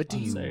play a game. But do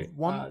you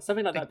want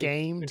something like that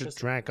game to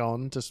drag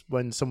on just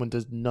when someone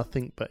does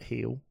nothing but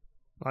heal?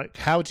 Like,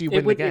 how do you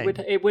win the game?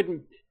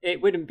 It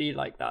wouldn't be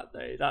like that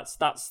though. That's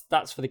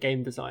for the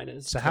game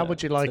designers. So how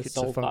would you like it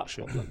to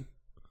function?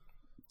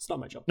 It's not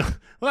my job. Well,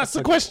 that's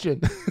the question.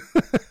 This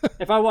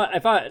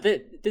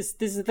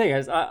is the thing.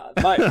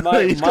 My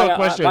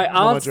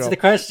answer to the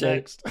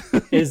question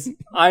is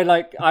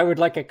I would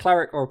like a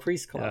cleric or a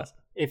priest class.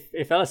 Yeah.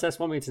 If LSS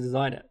want me to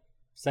design it,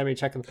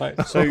 semi-checking the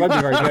post. So it won't be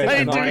very good.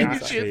 They're doing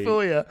shit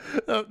for you.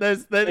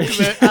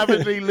 They're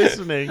avidly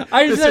listening.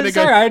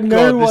 I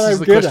know what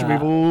I'm good at.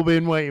 We've all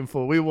been waiting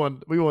for. We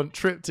want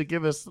Trip to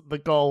give us the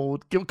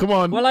gold. Come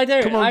on. Well, I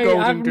don't. Come on, I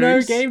have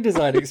no game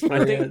design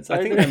experience.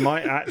 I think there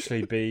might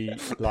actually be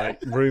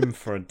like room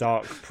for a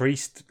dark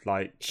priest,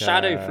 like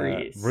shadow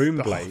priest, rune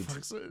blade.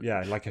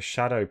 Yeah, like a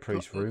shadow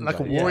priest rune like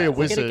blade. a warrior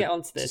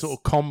wizard sort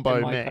of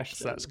combo mix.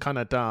 That's kind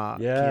of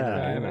dark.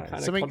 Yeah,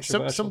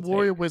 some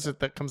warrior wizard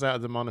that comes out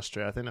of the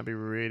monastery. I think that'd be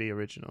really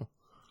original.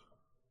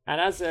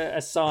 And as a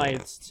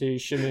aside to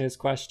Shamir's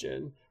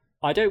question,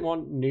 I don't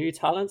want new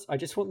talents. I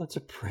just want them to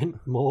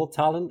print more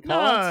talent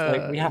cards.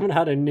 Like we haven't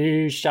had a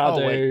new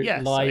shadow,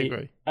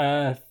 light,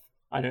 earth.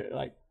 I don't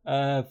like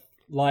earth,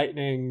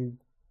 lightning,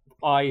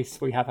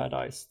 ice. We have had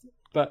ice,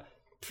 but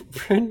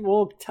print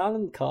more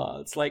talent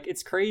cards. Like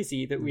it's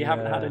crazy that we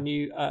haven't had a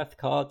new earth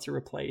card to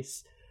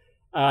replace.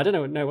 I don't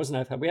know. No, it wasn't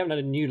earth card. We haven't had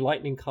a new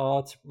lightning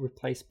card to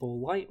replace ball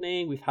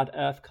lightning. We've had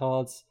earth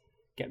cards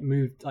get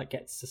moved, like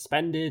get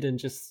suspended, and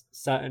just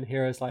certain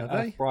heroes like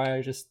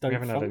Earthbriar just don't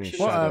function.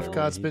 What Earth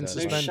card's been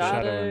suspended?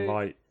 Shadow and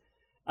Light.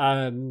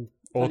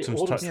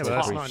 Autumn's Touch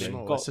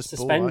got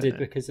suspended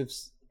because of.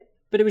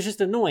 But it was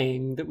just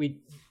annoying that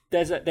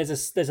there's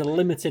a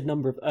limited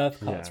number of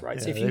Earth cards,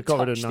 right? So if you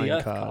touch the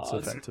Earth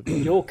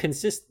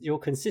cards, your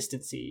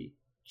consistency,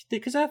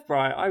 because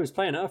Earthbriar, I was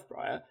playing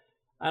Earthbriar,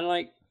 and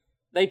like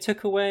they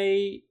took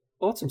away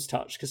Autumn's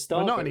Touch because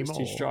Starfall was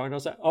too strong. And I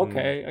was like,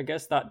 okay, I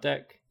guess that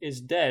deck is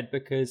dead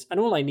and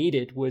all I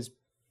needed was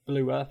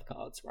blue Earth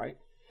cards, right?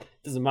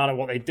 Doesn't matter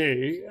what they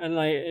do, and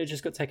like it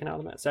just got taken out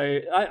of the meta. So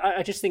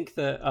I just think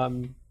that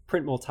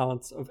print more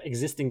talents of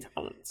existing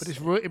talents. But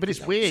it's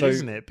weird,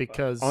 isn't it?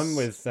 Because I'm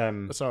with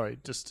sorry,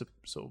 just to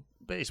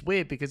but it's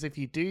weird because if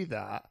you do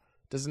that,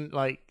 doesn't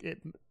like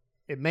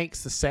it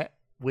makes the set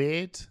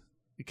weird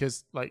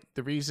because like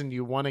the reason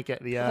you want to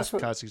get the Earth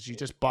cards is you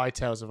just buy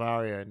Tales of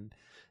Aria and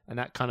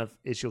that kind of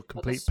is your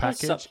complete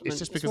package. It's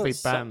just because they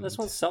banned. That's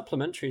what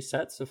supplementary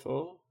sets are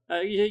for.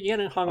 You're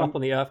getting hung up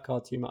on the Earth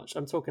card too much.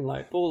 I'm talking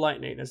like ball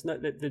lightning. There's no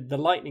the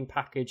lightning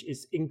package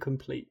is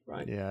incomplete,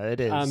 right? Yeah, it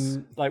is.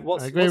 Like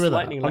what's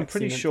lightning? I'm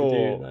pretty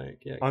sure.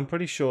 I'm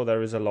pretty sure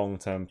there is a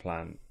long-term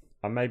plan.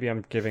 And maybe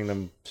I'm giving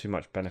them too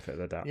much benefit of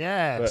the doubt.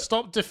 Yeah, but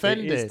stop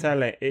defending.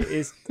 It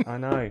is. I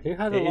know. Who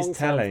had a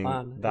long-term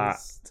plan?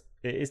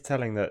 It is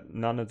telling that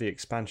none of the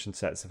expansion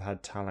sets have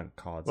had talent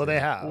cards. Well, they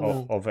have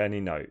of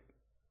any note.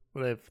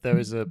 Well,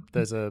 there's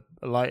a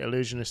light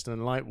illusionist and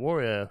a light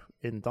warrior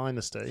in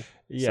Dynasty.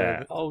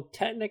 Yeah. So,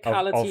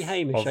 technicality,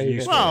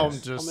 Hamish. Well,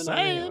 I'm just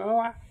saying.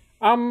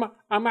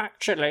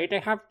 Actually, they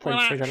have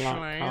printed a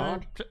light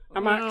card.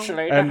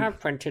 They have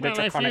printed a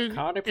draconic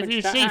card. If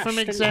you see from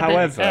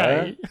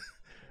exhibit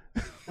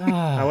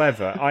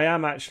However, I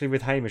am actually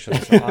with Hamish on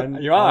this.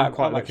 I'm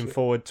quite looking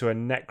forward to a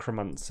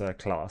Necromancer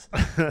class.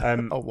 A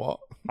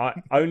what?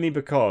 Only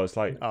because,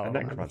 like, a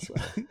Necromancer.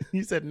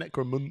 You said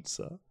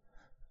Necromancer.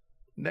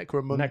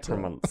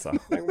 Necromancer,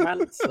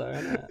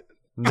 isn't it?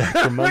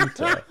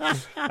 Necromancer.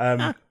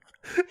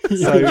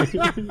 So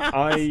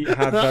I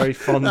have very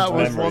fond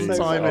memories. That was one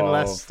time in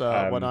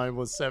Leicester when I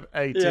was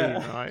 18,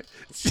 right?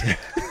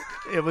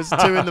 It was 2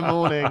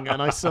 a.m.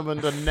 and I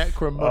summoned a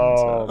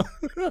Necromancer.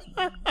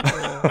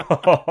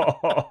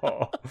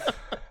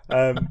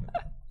 I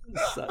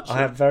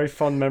have very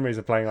fond memories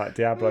of playing like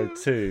Diablo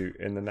 2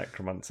 in the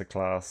Necromancer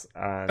class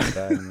and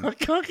I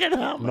can't get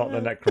out, not the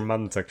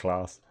Necromancer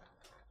class.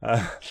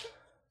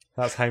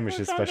 That's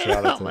Hamish's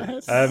speciality.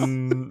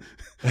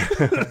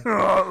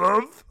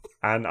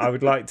 And I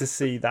would like to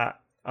see that.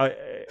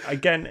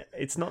 Again,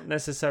 it's not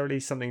necessarily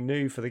something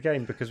new for the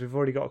game because we've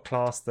already got a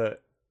class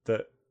that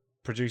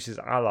produces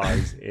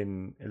allies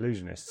in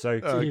Illusionist. So,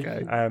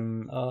 okay.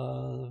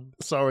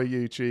 Sorry,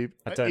 YouTube.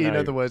 I don't know. In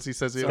other words, he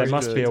says there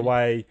must be a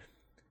way.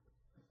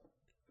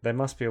 There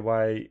must be a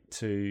way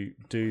to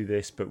do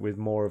this, but with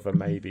more of a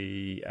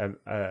maybe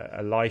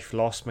a life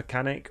loss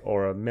mechanic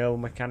or a mill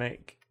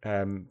mechanic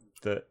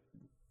that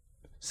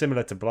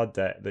similar to Blood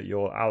Debt, that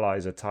your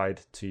allies are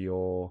tied to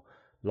your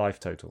life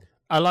total.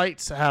 I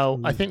liked how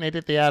I think they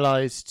did the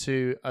allies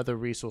to other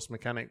resource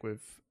mechanic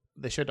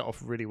they showed it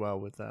off really well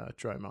with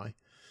Dromai.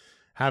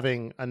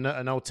 Having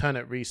an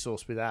alternate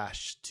resource with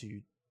Ash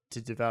to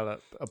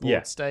develop a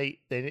board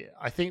state.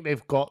 I think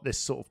they've got this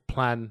sort of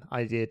plan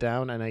idea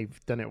down and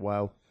they've done it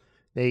well.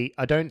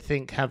 I don't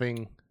think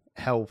having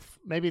health,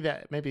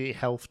 maybe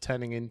health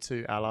turning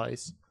into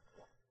allies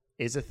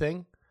is a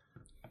thing.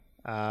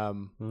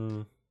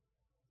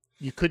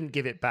 You couldn't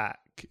give it back,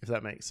 if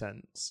that makes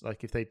sense.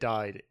 Like if they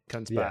died, it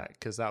comes back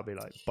because that would be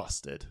like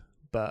busted.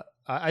 But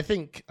I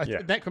think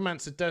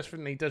Necromancer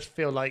definitely does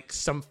feel like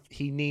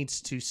he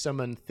needs to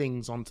summon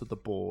things onto the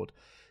board,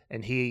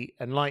 and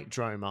like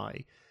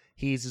Dromai,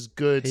 he's as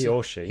good. He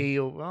or she.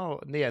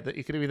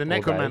 It could be the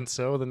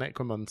Necromancer or the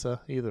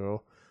Necromancer, either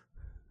or.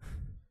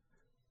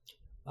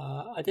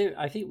 I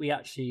think we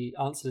actually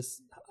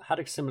had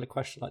a similar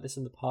question like this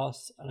in the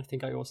past, and I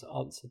think I also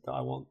answered that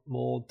I want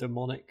more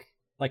demonic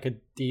like a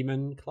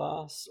demon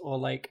class or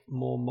like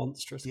more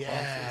monstrous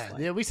classes.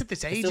 Like, yeah, we said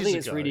this ages ago. I still think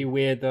it's really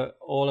weird that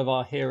all of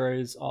our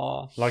heroes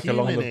are like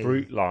along the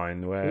brute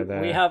line where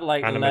we have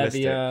like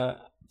Levia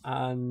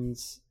and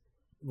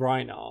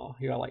Rhynar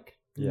who are like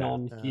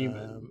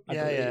non-human.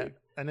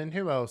 And then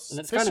who else? And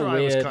it's kind of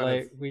weird.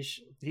 Like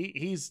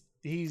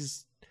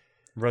he's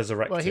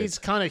resurrected. Well, he's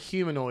kind of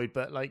humanoid,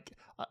 but like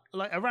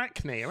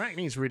Arachne.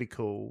 Arachne's really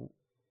cool.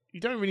 You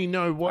don't really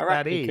know what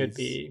Arachne that is. Could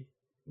be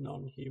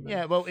non-human.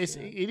 Yeah, well, it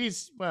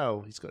is.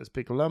 Well, he's got this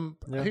big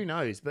lump. Yeah. Who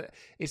knows? But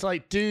it's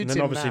like dudes. And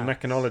then obviously,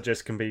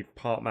 mechanologists can be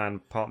part man,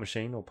 part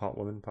machine, or part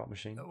woman, part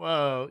machine.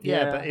 Well,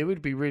 yeah, but it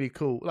would be really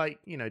cool. Like,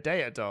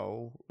 Data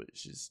Doll,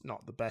 which is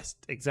not the best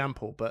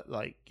example, but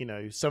like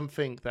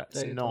something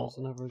that's not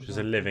just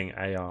a living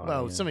AI.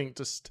 Well, something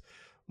just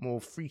more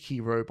freaky,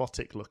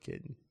 robotic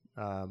looking.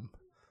 I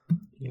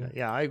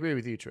agree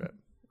with you, Trip.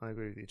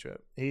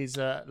 His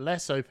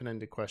less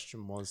open-ended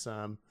question was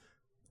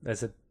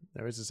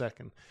there is a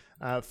second.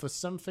 For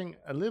something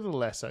a little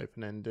less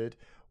open-ended,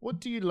 what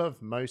do you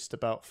love most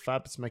about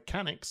Fab's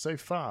mechanics so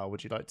far?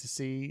 Would you like to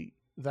see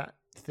that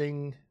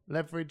thing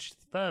leveraged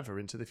further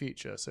into the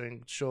future? So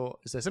in short,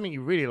 is there something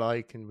you really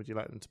like and would you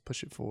like them to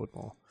push it forward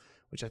more?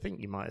 Which I think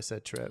you might have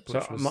said, Trip.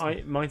 So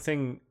my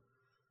thing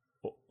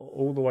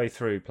all the way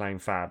through playing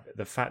Fab,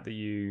 the fact that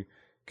you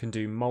can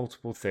do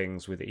multiple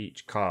things with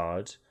each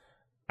card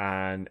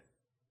and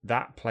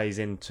that plays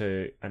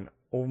into an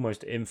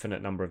almost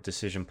infinite number of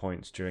decision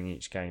points during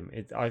each game.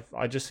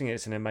 I just think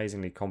it's an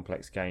amazingly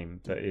complex game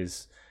that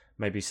is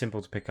maybe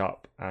simple to pick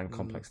up and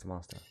complex to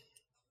master.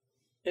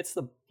 It's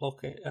the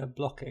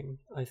blocking,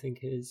 I think,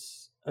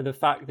 is the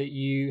fact that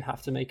you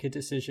have to make a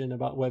decision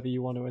about whether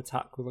you want to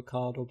attack with a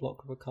card or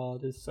block with a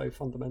card is so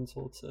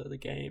fundamental to the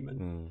game.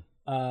 And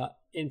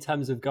in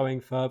terms of going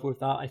further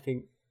with that, I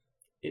think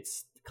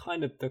it's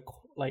kind of the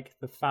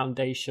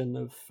foundation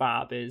of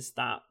Fab is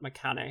that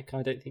mechanic.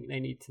 I don't think they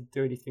need to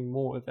do anything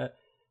more with it.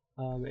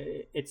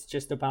 It's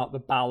just about the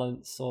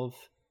balance of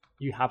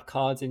you have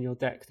cards in your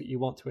deck that you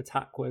want to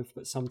attack with,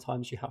 but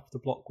sometimes you have to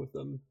block with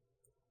them.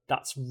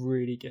 That's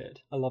really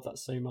good. I love that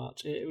so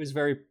much. It was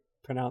very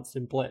pronounced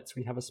in Blitz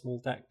when you have a small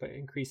deck, but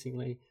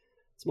increasingly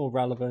it's more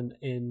relevant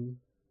in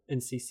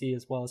CC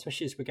as well,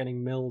 especially as we're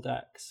getting mill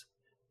decks.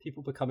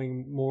 People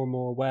becoming more and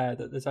more aware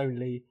that there's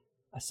only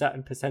a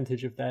certain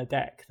percentage of their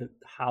deck that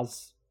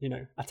has,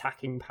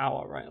 attacking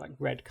power, right? Like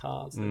red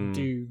cards that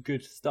do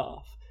good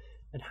stuff,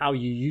 and how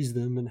you use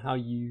them and how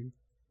you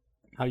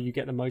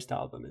get the most out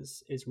of them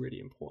is really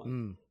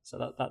important.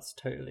 So that's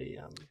totally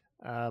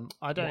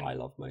I don't what I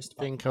love most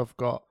about think I've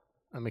got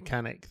a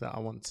mechanic that I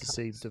want to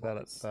see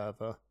developed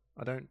further.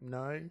 I don't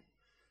know.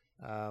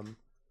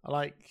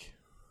 I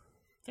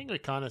think I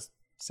kind of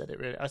said it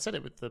really. I said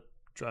it with the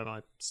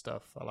Dromai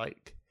stuff. I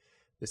like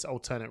this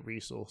alternate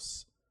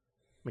resource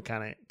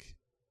mechanic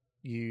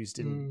used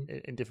in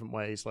different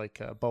ways. Like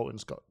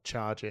Bolton's got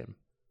charge in,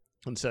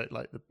 and so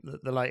like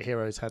the light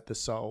heroes had the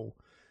soul,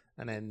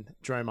 and then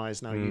Dromai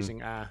is now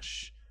using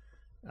Ash.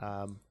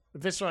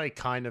 Viserai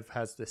kind of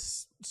has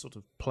this sort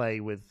of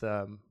play with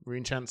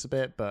rune chants a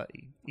bit, but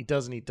he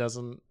does and he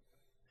doesn't.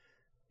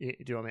 Do you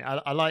know what I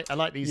mean? I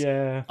like these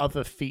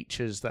other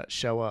features that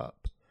show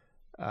up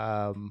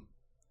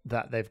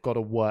that they've got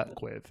to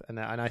work with, and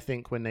I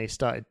think when they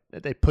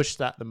pushed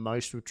that the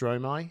most with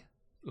Dromai.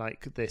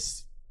 Like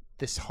this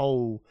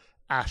whole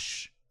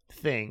Ash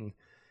thing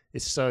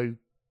is so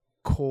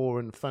core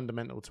and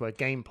fundamental to her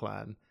game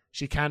plan.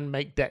 She can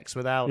make decks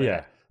without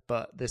it,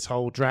 but this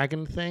whole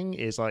dragon thing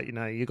is like,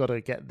 you got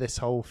to get this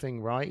whole thing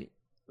right.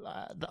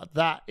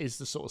 That is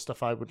the sort of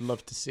stuff I would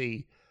love to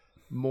see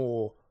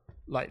more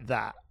like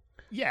that.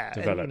 Yeah,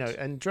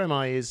 and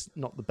Dromai is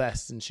not the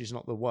best and she's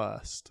not the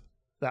worst.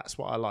 That's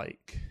what I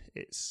like.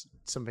 It's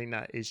something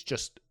that is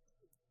just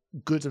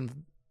good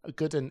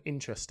and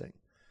interesting.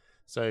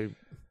 So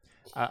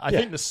I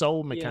think the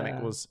soul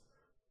mechanic was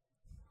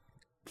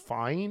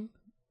fine,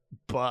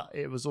 but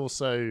it was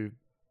also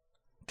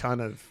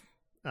kind of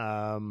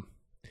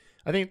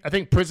I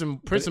think Prism's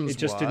it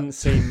just didn't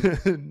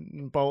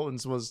seem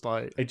Bolton's was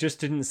like it just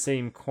didn't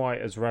seem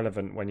quite as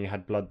relevant when you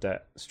had Blood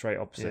Debt straight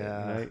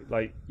opposite.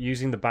 Like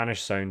using the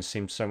Banish Zone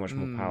seemed so much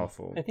more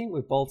powerful. I think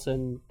with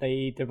Bolton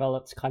they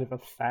developed kind of a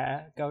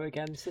fair go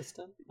again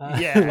system.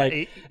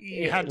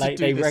 You had to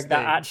do this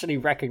that actually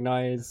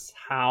recognize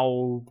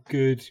how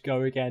good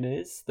go again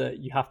is. That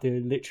you have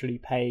to literally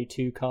pay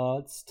 2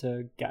 cards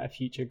to get a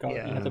future go.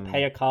 You have to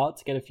pay a card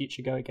to get a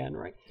future go again,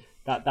 right?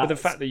 But the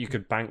fact that you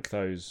could bank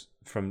those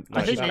from,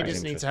 I think they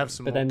just need to have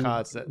some more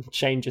cards that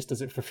Shane just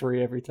does it for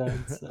free every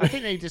turn. So. I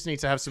think they just need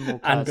to have some more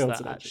cards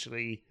that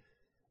actually,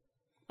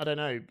 I don't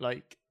know,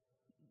 like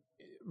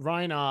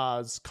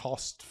Reinar's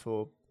cost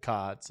for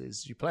cards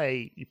is you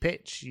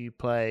pitch, you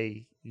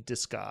play, you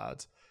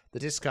discard. The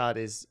discard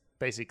is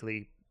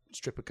basically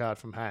strip a card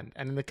from hand,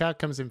 and then the card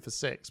comes in for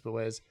 6. But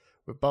whereas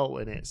with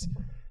Bolton,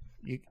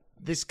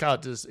 this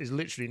card is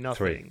literally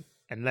nothing 3.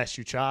 unless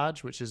you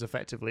charge, which is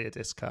effectively a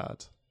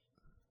discard.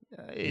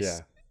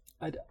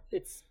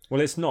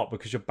 Well, it's not,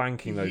 because you're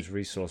banking those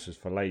resources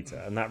for later,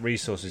 and that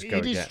resources go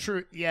again. It is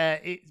true, yeah.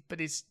 In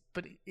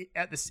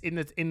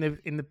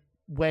the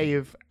way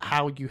of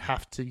how you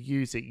have to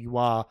use it, you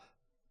are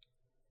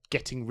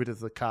getting rid of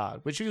the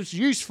card, which is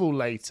useful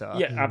later.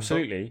 Yeah,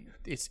 absolutely.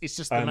 It's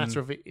just a matter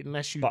of it.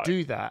 Unless you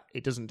do that,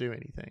 it doesn't do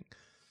anything.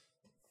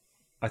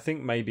 I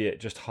think maybe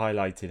it just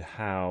highlighted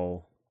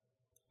how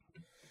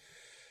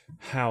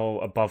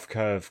above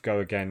curve Go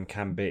Again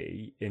can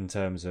be in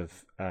terms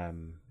of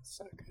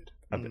so good.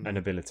 An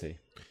ability.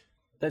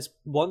 There's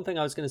one thing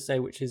I was going to say,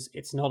 which is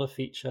it's not a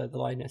feature that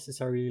I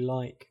necessarily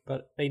like,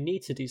 but they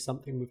need to do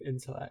something with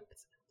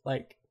intellect.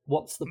 Like,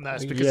 what's the point?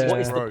 What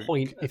is the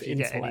point of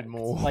intellect?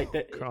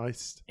 Like,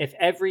 Christ. If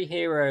every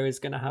hero is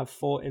going to have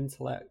 4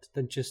 intellect,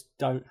 then just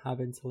don't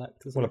have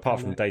intellect. Well,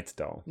 apart from Data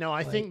Doll. No,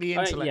 I think the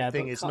intellect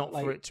thing is not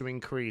for it to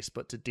increase,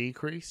 but to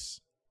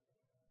decrease.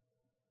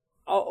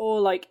 Or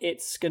like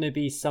it's going to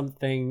be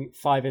something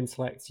 5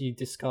 intellect, you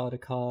discard a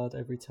card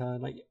every turn,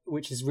 like,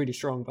 which is really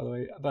strong, by the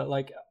way. But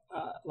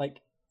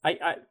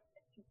I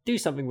do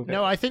something with it.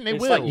 No, I think they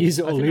will. Like use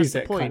it or lose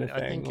it kind of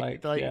thing.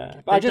 But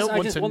I just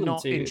want them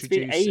to. It's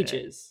been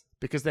ages.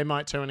 Because they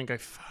might turn and go,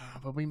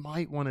 but we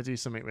might want to do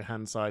something with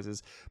hand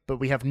sizes, but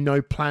we have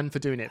no plan for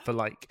doing it for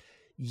like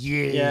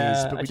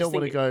years. But we don't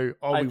want to go,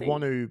 we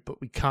want to, but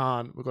we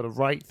can't. We've got to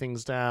write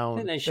things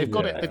down. They've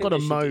got a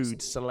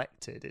mode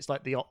selected. It's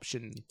like the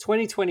option.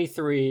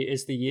 2023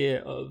 is the year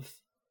of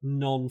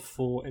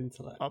non-4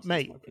 intellect.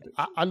 Mate,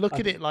 I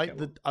look at it like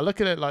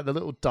the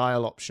little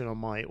dial option on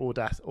my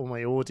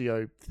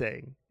audio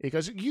thing. It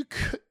goes,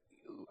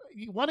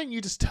 why don't you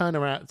just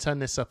turn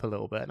this up a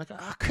little bit? And I go,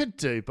 I could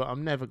do, but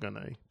I'm never going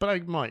to. But I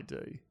might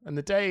do. And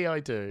the day I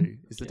do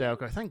is the day I'll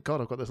go, thank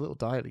God I've got this little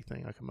dialy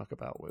thing I can muck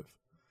about with.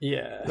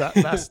 Yeah.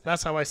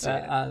 That's how I see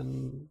it.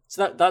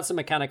 So that's a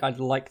mechanic I'd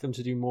like them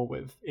to do more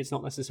with. It's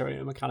not necessarily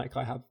a mechanic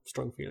I have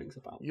strong feelings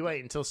about. You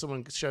wait until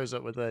someone shows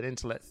up with an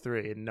Intellect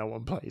 3 and no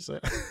one plays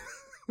it.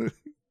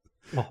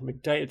 I mean,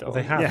 Data Doll.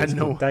 They have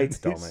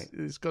Data Doll, mate.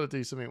 It's got to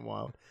do something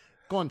wild.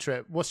 Go on,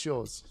 Trip. What's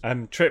yours?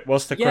 Trip,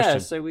 what's the question? Yeah,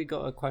 so we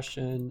got a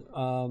question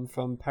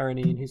from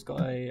Perenine, who's got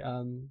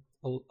a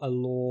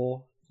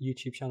lore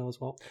YouTube channel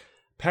as well.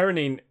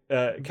 Perenine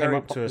came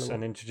up to us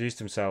and introduced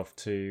himself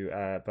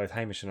to both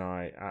Hamish and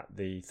I at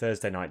the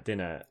Thursday night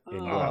dinner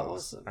in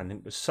Wales, awesome. And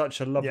it was such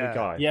a lovely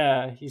guy.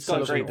 Yeah, he's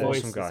got a great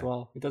voice as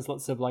well. He does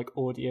lots of like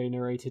audio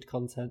narrated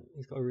content.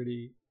 He's got a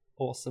really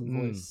awesome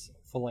voice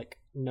for like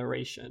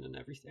narration and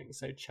everything.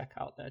 So check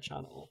out their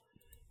channel.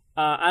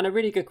 And a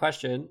really good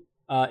question.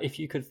 If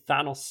you could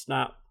Thanos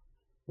snap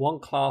one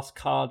class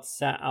card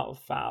set out of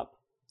Fab,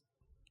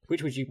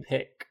 which would you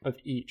pick of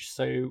each?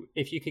 So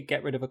if you could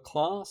get rid of a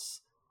class,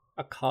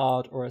 a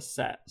card, or a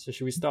set. So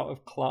should we start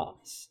with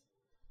class?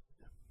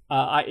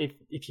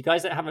 If you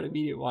guys don't have an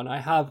immediate one, I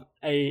have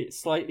a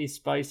slightly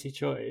spicy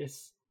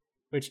choice,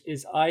 which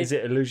is Is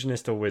it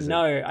Illusionist or Wizard?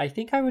 No, I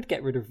think I would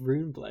get rid of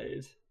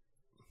Runeblade.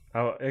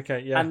 Oh,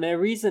 okay, yeah. And the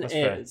reason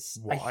is,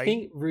 I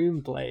think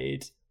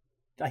Runeblade,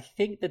 I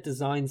think the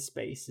design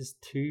space is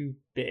too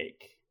big,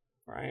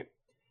 right?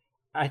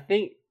 I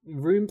think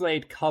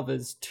Runeblade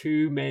covers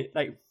too many.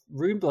 Like,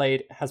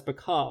 Runeblade has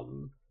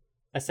become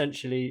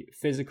essentially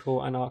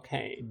physical and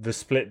arcane. The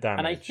split damage.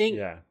 And I think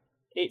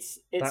it's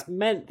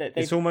meant that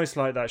it's almost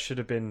like that should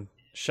have been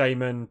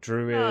Shaman,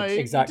 Druid. No,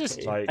 exactly.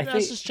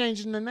 That's just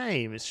changing the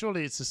name.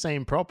 Surely it's the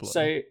same problem.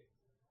 So,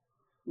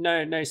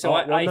 no. So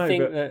I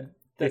think that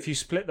if you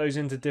split those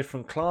into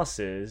different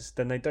classes,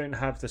 then they don't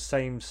have the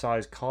same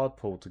size card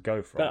pool to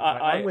go from. But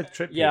I'm with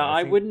Trip. Yeah,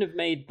 I wouldn't have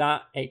made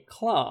that a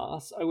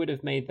class. I would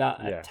have made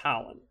that a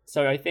talent.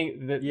 So I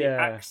think that the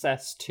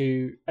access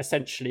to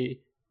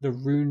essentially the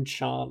rune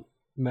chant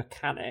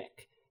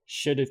mechanic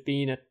should have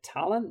been a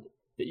talent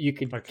that you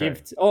could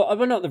give to, or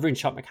well, not the rune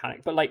chant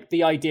mechanic, but like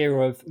the idea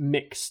of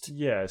mixed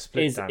is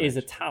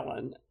a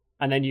talent,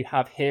 and then you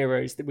have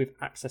heroes that with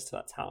access to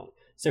that talent.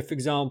 So, for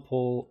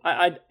example,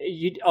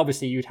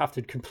 you'd have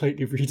to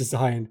completely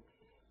redesign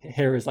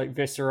heroes like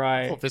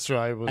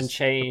Viserai, was and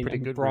Chain pretty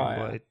and good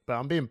Briar. But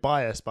I'm being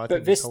biased. But I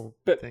think this whole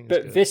thing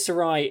but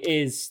Viserai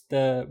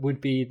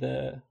would be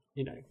the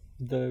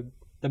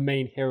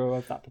main hero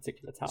of that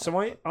particular talent.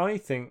 So I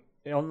think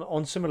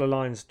on similar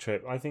lines,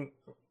 Trip, I think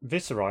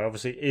Viserai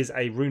obviously is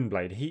a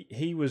Runeblade.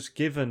 He was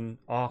given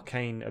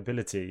arcane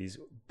abilities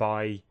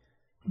by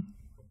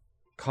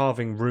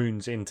carving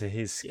runes into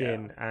his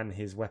skin and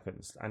his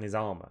weapons and his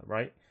armor,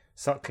 right?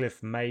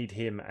 Sutcliffe made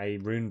him a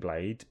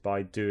Runeblade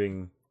by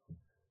doing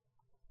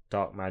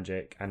dark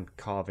magic and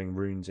carving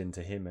runes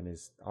into him and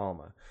his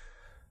armor.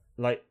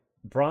 Like,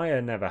 Briar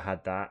never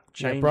had that.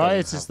 Chain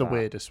Briar's is the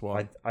weirdest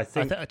one. I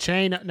think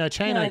Chain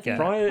I get.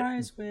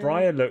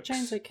 Briar looks.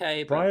 Chain's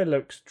okay. Briar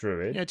looks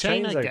Druid. Yeah,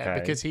 Chain I get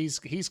because he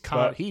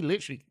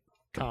literally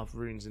carved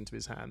runes into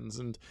his hands,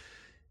 and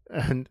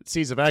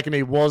Seeds of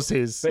Agony was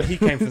his. But he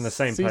came from the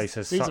same place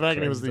as Seeds of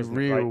Agony was the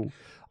real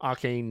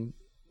arcane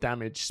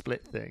damage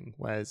split thing,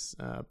 whereas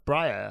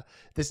Briar,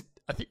 I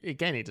think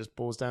again it just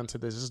boils down to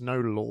there's just no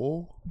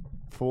lore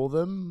for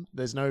them.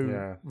 There's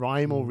no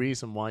rhyme or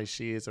reason why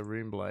she is a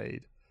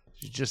Runeblade.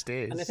 She just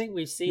is. And I think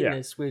we've seen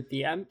this with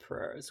the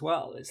Emperor as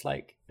well. It's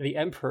like the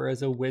Emperor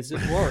is a wizard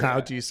warrior.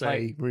 How do you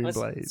say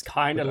Runeblade? It's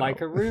kind of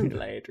like a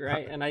Runeblade,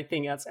 right? And I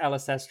think that's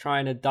LSS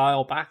trying to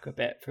dial back a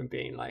bit from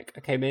being like,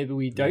 okay, maybe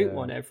we don't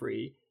want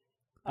every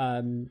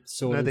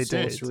sword and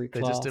sorcery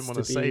class. They just didn't want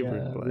to say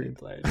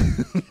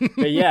Runeblade.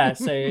 But yeah,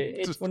 so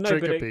it's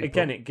but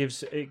again, it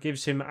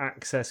gives him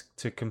access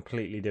to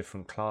completely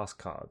different class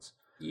cards.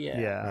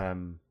 Yeah.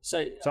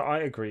 So I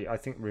agree. I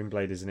think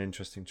Runeblade is an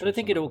interesting choice. But I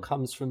think it all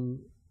comes from.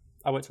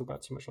 I won't talk about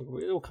it too much longer.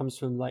 But it all comes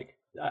from like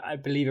I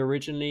believe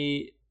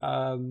originally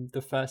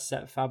the first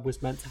set of Fab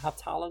was meant to have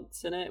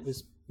talents in it. It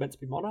was meant to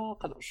be Monarch.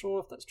 I'm not sure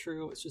if that's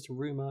true or it's just a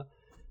rumor.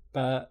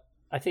 But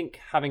I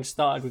think having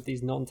started with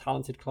these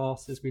non-talented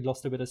classes, we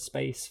lost a bit of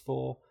space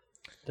for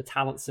the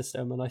talent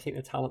system, and I think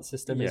the talent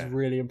system is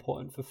really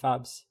important for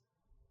Fab's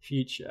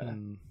future.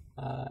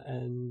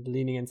 And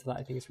leaning into that,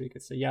 I think is really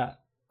good. So yeah,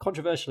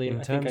 controversially,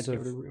 I think I'd go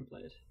with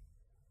Runeblade.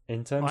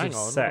 In terms of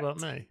set, what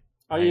about me?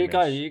 Oh, you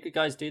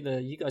guys got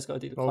to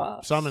do the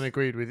class. Simon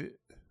agreed with it.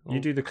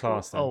 You do the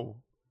class then.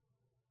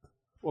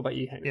 What about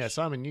you, Hamish? Yeah,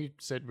 Simon, you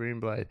said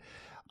Runeblade.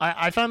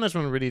 I found this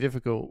one really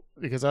difficult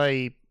because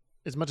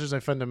as much as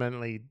I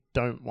fundamentally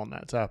don't want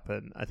that to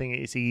happen, I think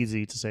it's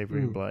easy to say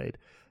Runeblade.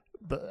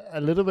 But a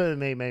little bit of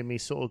me made me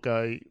sort of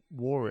go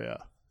Warrior.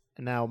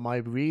 And now my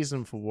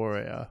reason for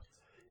Warrior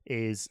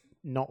is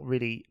not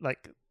really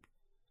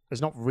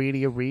there's not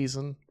really a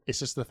reason. It's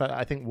just the fact that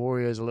I think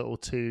Warrior is a little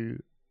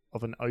too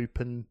of an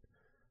open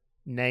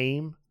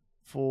name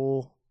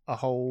for a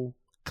whole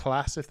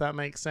class, if that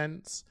makes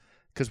sense,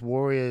 because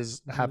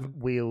warriors have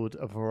wield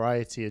a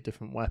variety of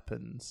different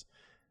weapons,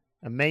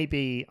 and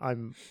maybe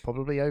I'm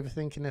probably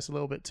overthinking this a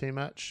little bit too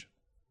much,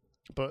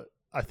 but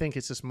I think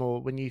it's just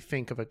more when you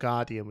think of a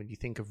guardian, when you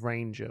think of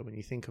ranger, when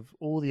you think of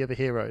all the other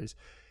heroes,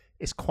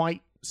 it's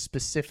quite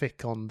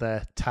specific on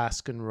their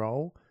task and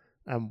role,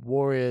 and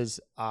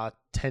warriors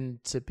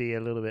tend to be a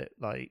little bit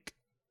like,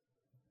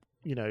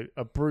 you know,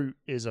 a brute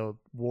is a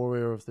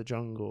warrior of the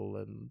jungle,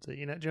 and do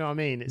you know what I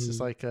mean? It's just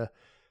like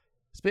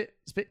it's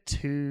a bit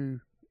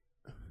too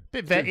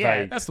vague.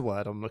 Yeah, that's the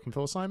word I'm looking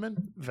for,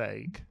 Simon.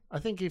 Vague. I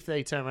think if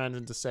they turn around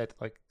and just said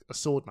like a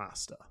sword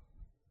master,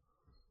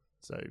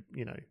 so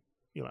you're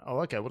like, oh,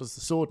 okay, what does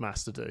the sword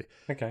master do?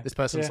 Okay, this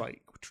person's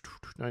like,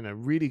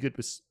 really good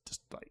with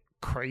just like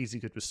crazy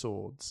good with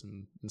swords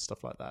and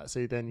stuff like that.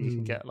 So then you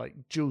can get like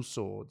dual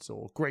swords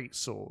or great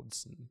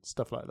swords and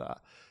stuff like that.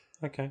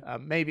 Okay.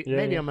 Maybe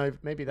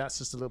that's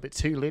just a little bit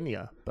too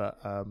linear,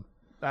 but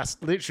that's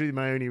literally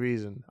my only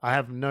reason. I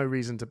have no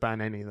reason to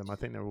ban any of them. I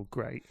think they're all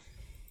great.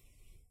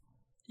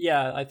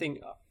 Yeah, I think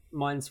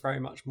mine's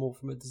very much more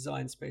from a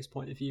design space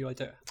point of view. I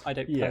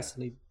don't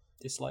personally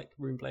dislike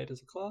Runeblade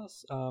as a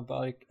class,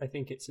 but I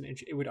think it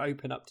would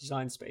open up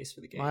design space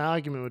for the game. My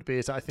argument would be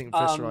is I think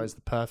Viscera is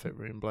the perfect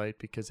Runeblade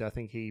because I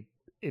think he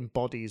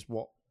embodies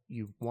what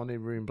you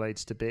wanted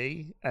Runeblades to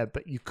be,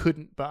 but you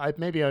couldn't. But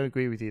maybe I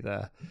agree with you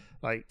there.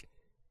 Like,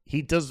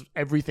 he does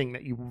everything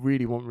that you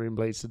really want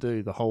Runeblades to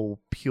do, the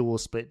whole pure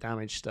split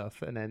damage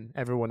stuff, and then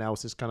everyone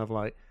else is kind of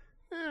like,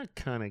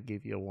 kind of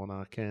give you one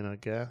arcane, I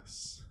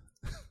guess.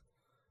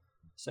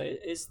 So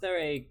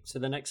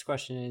the next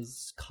question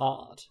is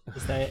card.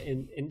 Is there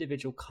an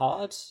individual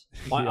card?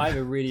 I have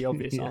a really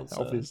obvious answer.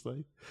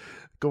 Obviously.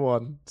 Go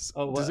on.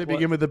 Does it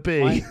begin with a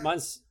B?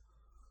 Mine's...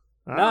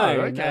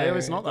 No,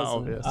 it's not that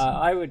obvious.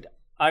 I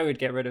would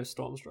get rid of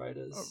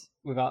Stormstriders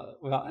without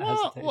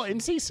hesitation. What, in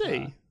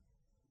CC?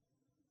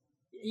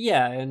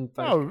 Yeah, and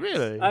oh,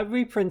 really? I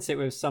reprint it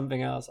with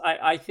something else.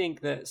 I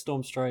think that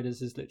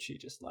Stormstriders is literally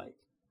just like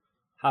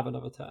have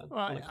another turn.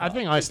 Well, I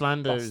think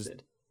Icelander's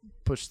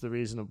pushed the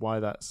reason of why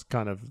that's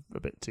kind of a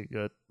bit too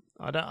good.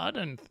 I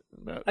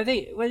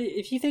think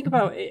if you think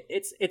about it,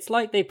 it's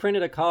like they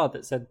printed a card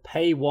that said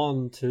pay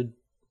 1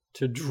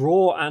 to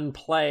draw and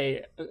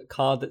play a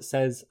card that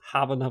says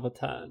have another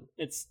turn.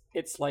 It's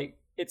like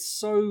it's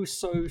so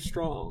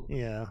strong.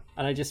 Yeah,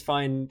 and I just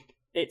find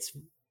it's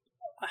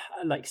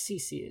like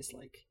CC is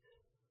like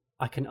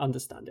I can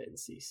understand it in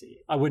CC.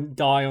 I wouldn't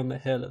die on the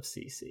hill of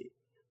CC.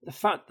 The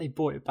fact they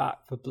brought it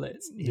back for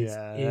Blitz is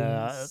insane.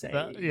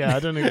 I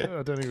don't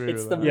agree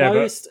it's with that.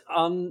 It's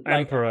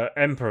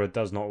Emperor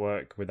does not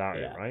work without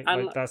it, right?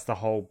 And that's the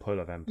whole pull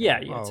of Emperor. Yeah,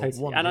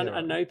 totally. And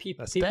I know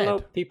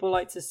people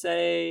like to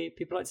say,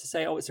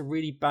 oh, it's a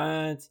really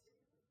bad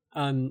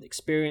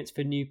experience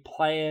for new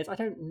players. I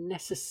don't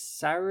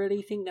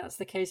necessarily think that's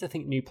the case. I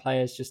think new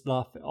players just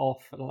laugh it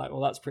off and are like,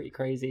 well, that's pretty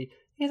crazy.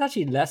 I think it's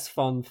actually less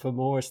fun for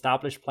more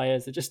established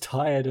players that are just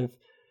tired of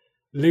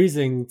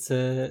losing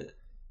to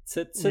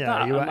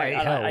that. You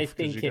I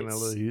think you're going to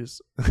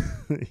lose.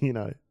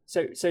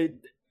 So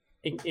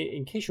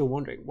in case you're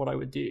wondering what I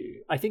would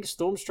do, I think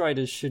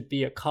Stormstriders should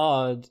be a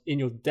card in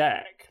your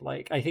deck.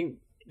 Like, I think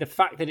the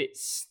fact that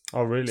it's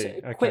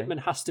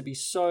equipment has to be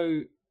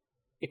so.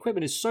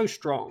 Equipment is so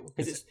strong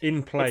because it's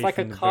in play. It's like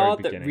a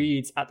card that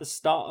reads at the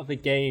start of the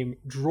game: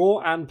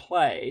 draw and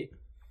play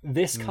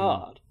this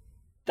card.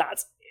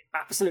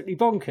 absolutely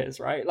bonkers,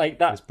 right? Like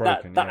that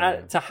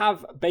to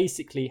have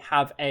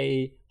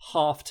a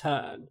half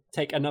turn,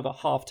 take another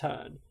half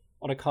turn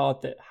on a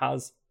card that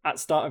has at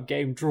start of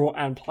game draw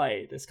and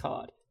play this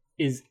card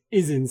is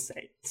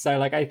insane. So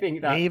like I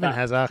think that it even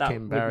has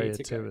Arcane that Barrier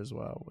too as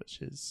well,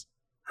 which is.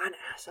 And it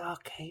has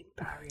Arcane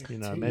Barrier. You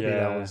know, maybe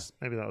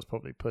that was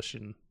probably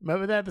pushing.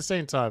 But at the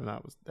same time, I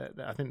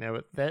think they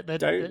were.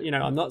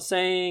 I'm not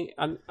saying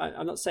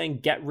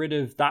get rid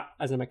of that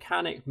as a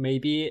mechanic.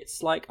 Maybe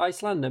it's like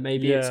Iyslander.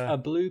 Maybe it's a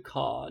blue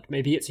card.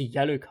 Maybe it's a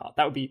yellow card.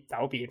 That would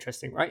be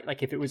interesting, right?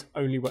 Like if it was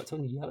only worked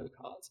on yellow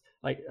cards.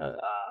 Like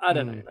I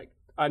don't know. Like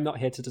I'm not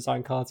here to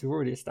design cards. We've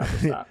already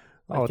established that.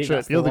 Oh,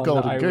 Trip, you're the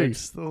golden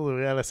goose. All the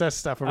LSS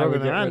staff are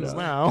rubbing their hands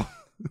now.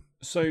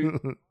 So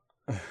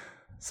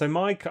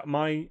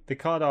the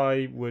card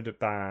I would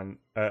ban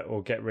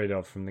or get rid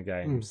of from the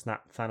game,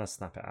 Thanos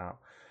Snap It Out,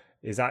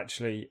 is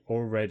actually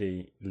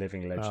already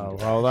Living Legend.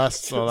 Oh,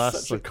 that's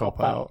a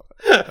cop out.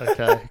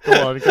 Okay,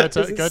 go on, go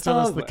tell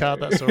us the card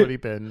that's already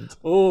binned.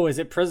 Oh, is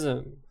it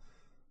Prism?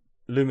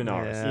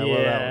 Luminaris. Yeah,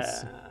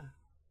 well,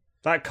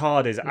 that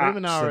card is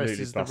Luminaris absolutely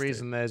is busted. The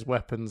reason there's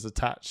weapons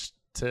attached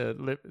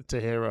to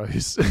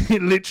heroes.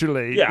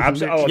 Literally. Yeah,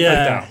 absolutely. No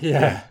doubt.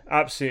 Yeah,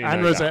 absolutely.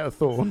 And Rosetta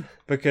Thorn.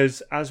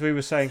 Because as we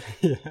were saying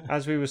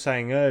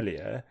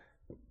earlier,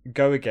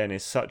 Go Again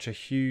is such a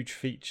huge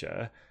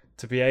feature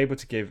to be able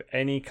to give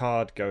any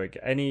card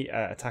any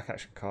attack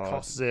action card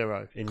cost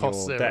 0 in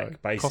your deck,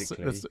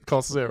 basically.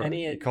 Cost 0.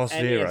 Any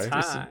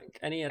attack.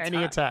 Any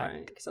attack.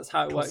 Right? Because that's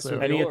how it works.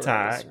 With any Auras,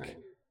 attack.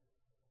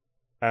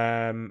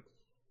 Right?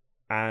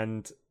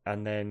 And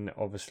then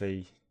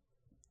obviously,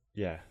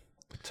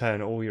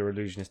 turn all your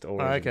illusionist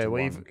auras into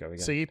one. Go Again.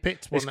 So you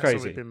picked one that's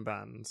already been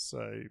banned.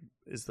 So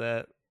is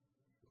there?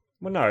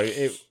 Well, no,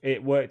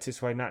 it worked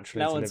its way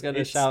naturally. No one's going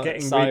to shout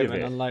at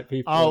Simon, unlike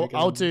people.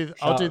 I'll do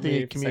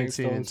the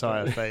community an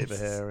entire favour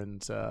here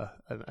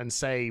and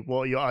say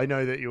what I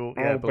know that you're.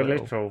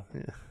 Belittle.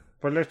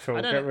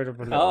 Belittle. Get rid of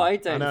Belittle. Oh, I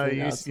don't. I know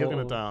you're going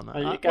to die on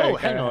that.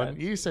 Hang on.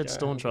 You said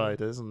Staunch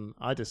Riders, and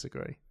I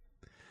disagree.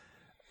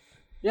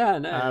 Yeah,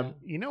 no.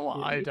 You know what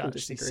I'd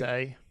actually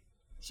say?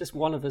 It's just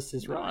one of us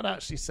is right. I'd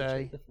actually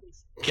say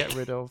get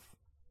rid of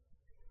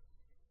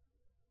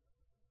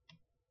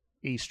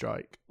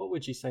E-Strike. What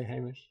would you say,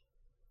 Hamish?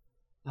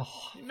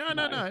 Oh,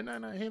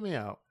 no. Hear me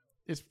out.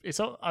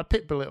 I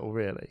picked Belittle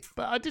really,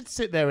 but I did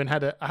sit there and I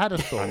had a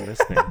thought. I'm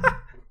listening.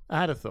 I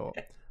had a thought.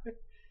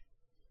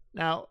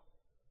 Now,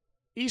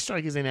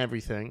 E-Strike is in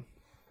everything.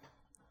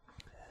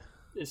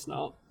 It's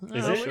not.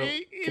 Is it?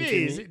 It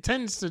is. It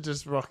tends to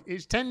just rock.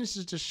 It tends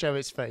to just show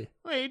its face.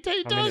 It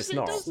does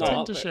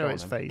tend to show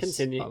its face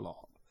a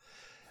lot.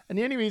 And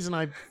the only reason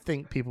I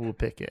think people will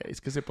pick it is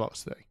because it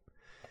blocks 3.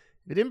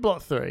 If it didn't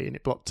block 3 and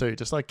it blocked 2,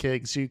 just like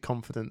Exude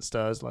Confidence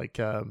does, like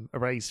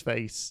Erase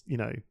Face,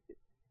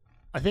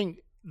 I think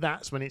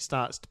that's when it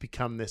starts to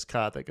become this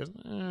card that goes,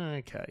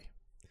 okay,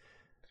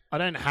 I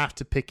don't have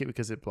to pick it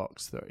because it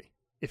blocks 3.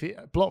 If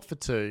it blocked for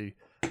 2,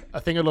 I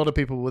think a lot of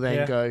people will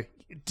then go,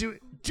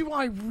 do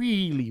I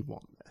really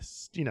want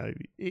this?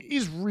 It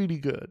is really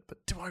good,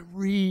 but do I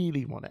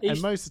really want it?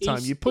 And most of the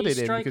time you put it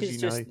in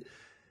because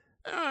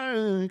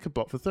it could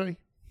block for 3.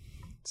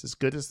 It's as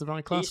good as the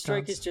right class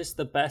E-Strike is just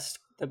the best.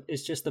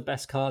 It's just the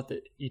best card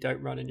that you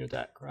don't run in your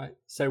deck, right?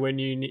 So when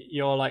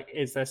you're like,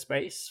 is there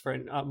space for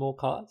more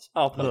cards?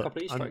 I'll put a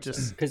couple of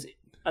E-Strikes because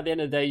at the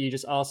end of the day, you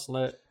just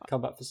arsenal it,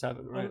 come back for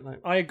 7, right? Like,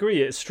 I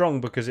agree, it's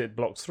strong because it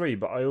blocks 3,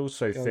 but I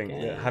also think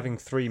that having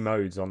 3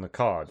 modes on the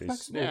card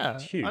is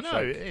huge. I know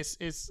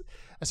it's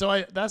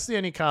so that's the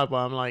only card where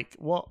I'm like,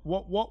 what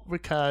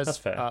recurs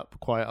up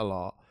quite a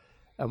lot,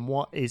 and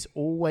what is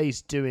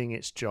always doing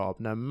its job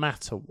no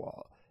matter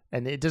what.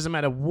 And it doesn't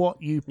matter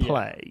what you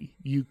play,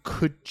 you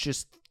could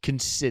just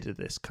consider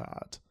this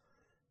card.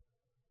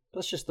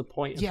 That's just the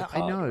point of the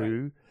card. I know.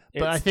 Right?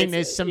 But I think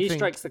there's something...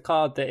 E-Strike's the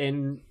card that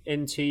in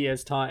 2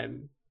 years'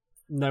 time,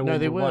 no one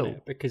will want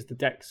it because the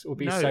decks will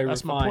be so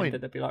refined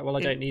that they'll be like, well,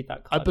 I don't need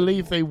that card. I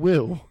believe they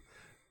will.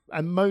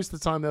 And most of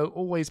the time, they'll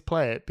always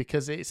play it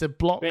because it's a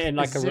block zero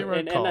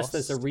cost. Unless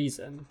there's a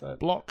reason.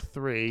 But block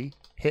 3,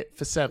 hit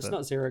for 7. It's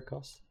not 0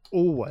 cost.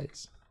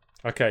 Always.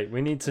 Okay, we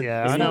need to.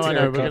 Yeah, I know. You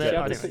have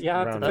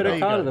to put a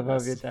card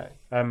above your deck.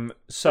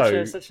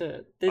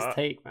 This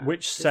take, man.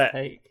 Which set are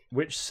we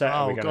going to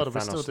Thanos? Oh god, we're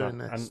still doing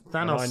this.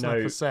 Thanos snap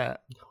a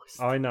set.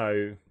 I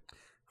know.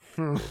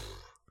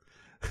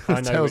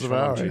 Tales of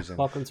Aria.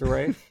 Welcome to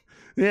Wraith.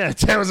 Yeah,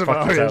 Tales of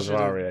Aria. Tales of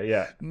Aria.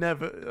 Yeah.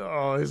 Never.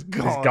 Oh, it's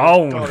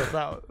gone. It's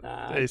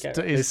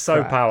gone. It's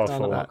so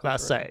powerful.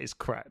 That set is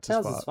cracked.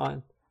 Tales is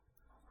fine.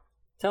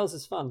 Tales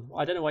is fun.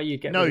 I don't know why you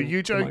get. No,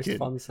 you joking?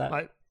 Fun set.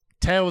 Like,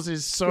 Tails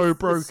is so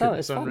broken,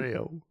 it's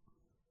unreal.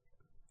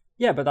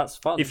 Yeah, but that's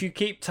fun. If you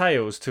keep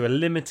Tails to a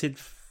limited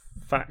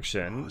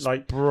faction,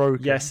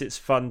 broken. Yes, it's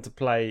fun to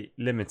play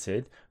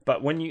limited,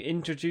 but when you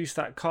introduce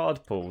that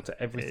card pool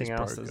to everything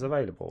else that's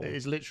available... It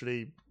is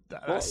literally...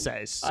 That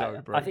set is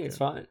so broken. I think it's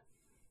fine.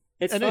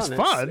 It's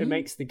fun. It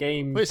makes the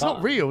game But it's fun,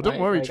 not real, don't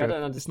worry, I don't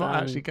understand. It's not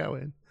actually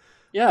going.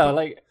 Yeah,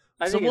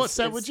 So what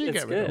set would you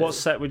get rid of? What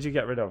set would you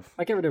get rid of?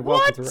 I get rid of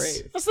Welcome to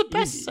Rave. That's the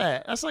best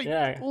set. That's like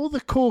all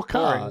the core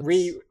cards.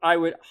 I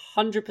would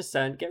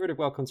 100% get rid of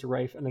Welcome to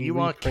Rave, and then you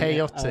are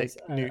chaotic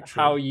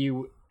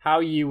neutral. How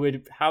you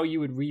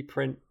would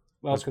reprint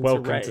Welcome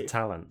to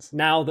Talents.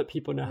 Now that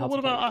people know how. What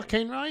about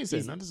Arcane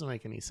Rising? That doesn't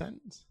make any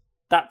sense.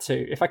 That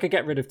too. If I could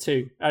get rid of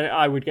two,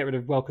 I would get rid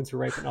of Welcome to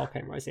Rave and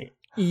Arcane Rising.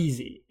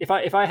 Easy. If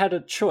I had a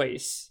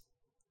choice,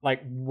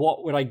 like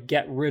what would I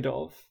get rid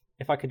of?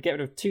 If I could get rid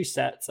of two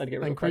sets, I'd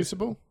get rid of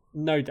Crucible.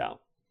 No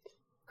doubt.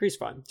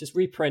 Crucible fine. Just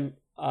reprint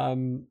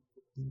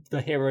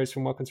the heroes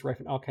from Welcome to Rave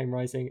and Arcane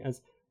Rising as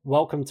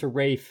Welcome to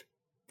Rave.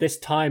 This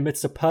time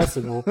it's a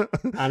personal,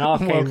 and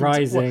Arcane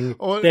Rising.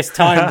 This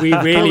time we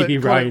really be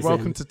rising.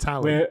 Welcome to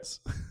Talents.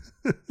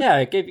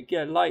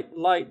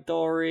 Light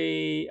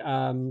Dory,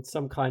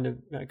 some kind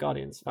of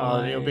Guardians.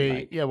 Fine. It'll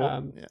be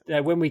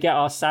when we get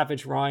our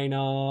Savage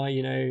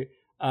Rhina,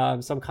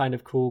 some kind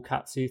of cool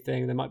Katsu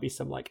thing. There might be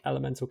some like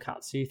elemental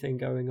Katsu thing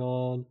going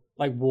on,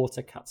 like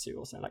water Katsu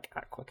or something, like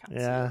aqua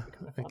Katsu.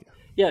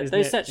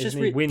 Those sets just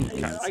wind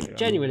Katsu.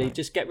 Genuinely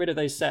just get rid of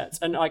those sets.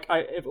 And like,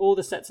 if all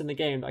the sets in the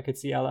game, I could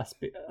see I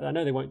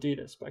know they won't do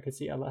this, but I could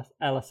see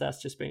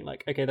LSS just being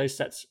like, okay, those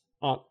sets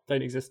don't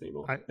exist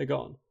anymore. They're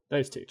gone.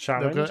 Those two.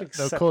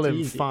 They'll call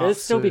him fast. It'll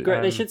still be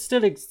great. They should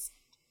still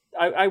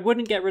I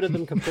wouldn't get rid of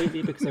them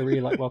completely because I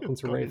really like Welcome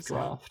to Rave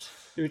Draft.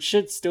 It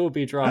should still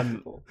be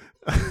draftable.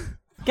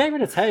 Get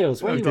rid of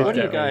Tails. What are you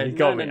guys? You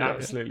got me.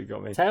 Absolutely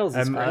got me. Tails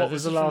is what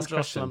was the last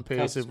question?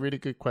 It's a really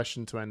good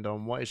question to end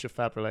on. What is your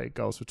fab-related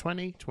goals for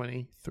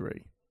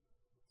 2023?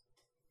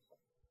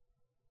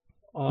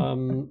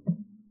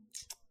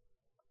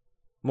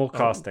 More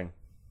casting.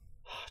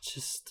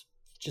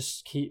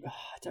 Just keep.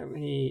 I don't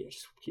really.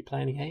 Just keep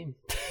playing the game.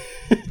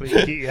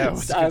 Thank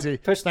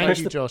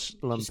you, Josh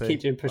Lumpy. Just keep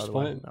doing push the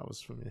point. That was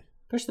from you.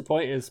 Push the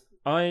point is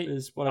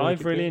what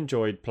I've really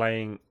enjoyed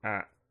playing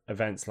at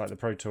events like the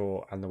Pro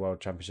Tour and the World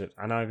Championship,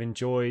 and I've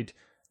enjoyed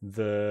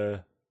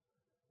the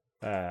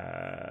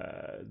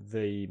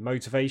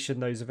motivation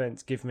those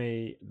events give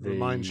me.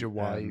 Reminds you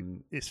why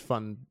it's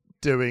fun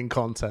doing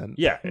content.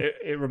 Yeah,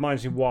 it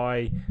reminds me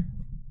why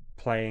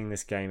playing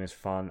this game is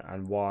fun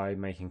and why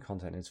making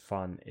content is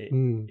fun.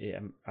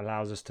 It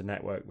allows us to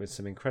network with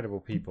some incredible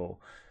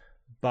people.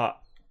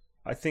 But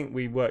I think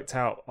we worked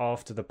out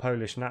after the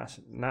Polish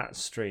Nat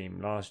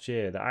stream last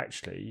year that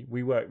actually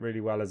we work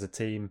really well as a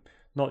team,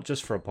 not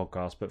just for a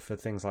podcast, but for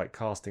things like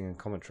casting and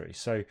commentary.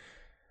 So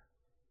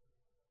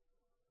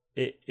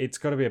it's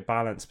got to be a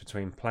balance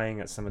between playing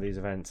at some of these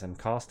events and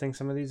casting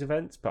some of these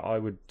events. But I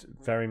would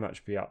very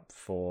much be up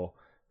for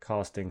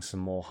casting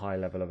some more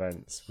high-level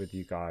events with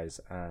you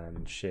guys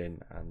and Shin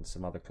and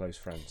some other close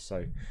friends.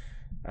 So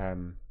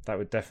that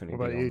would definitely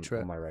be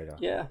on my radar.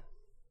 Yeah,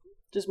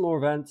 just more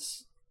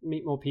events,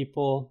 meet more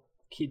people,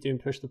 keep doing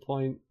Push the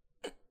Point,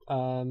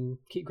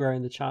 keep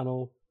growing the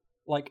channel.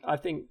 Like, I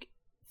think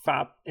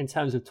Fab, in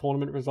terms of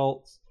tournament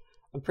results,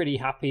 I'm pretty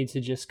happy to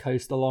just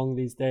coast along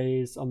these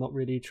days. I'm not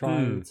really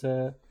trying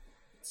to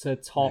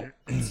top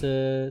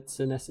to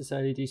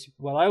necessarily do super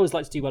well. I always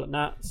like to do well at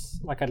Nats.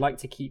 Like, I'd like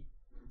to keep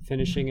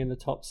finishing in the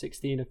top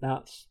 16 of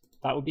Nats.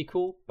 That would be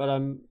cool, but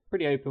I'm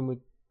pretty open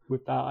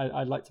with that.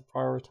 I'd like to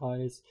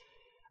prioritize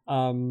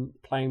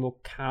playing more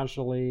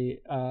casually,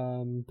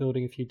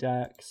 building a few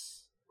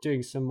decks,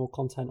 doing some more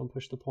content on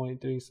Push the Point,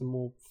 doing some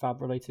more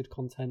Fab related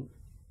content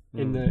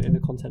in the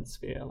content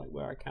sphere, like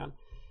where I can.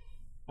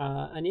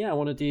 And yeah, I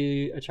want to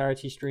do a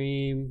charity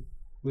stream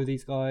with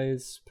these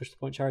guys, Push the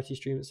Point charity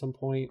stream at some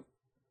point,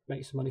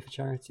 make some money for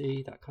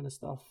charity, that kind of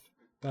stuff.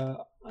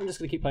 I'm just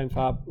going to keep playing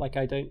Fab. Like,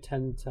 I don't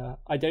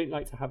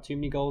like to have too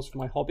many goals for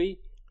my hobby.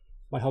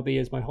 My hobby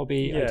is my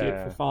hobby. Yeah. I do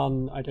it for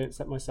fun. I don't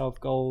set myself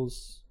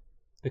goals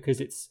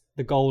because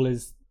the goal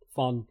is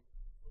fun.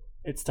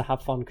 It's to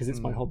have fun because it's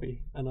my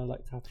hobby and I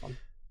like to have fun.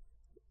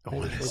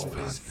 What is fun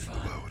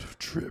in the world of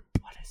Trip?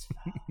 What is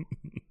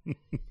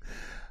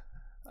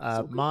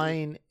fun?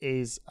 Mine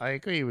is, I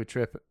agree with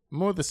Trip,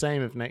 more the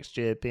same of next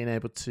year, being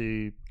able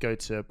to go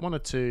to one or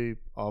two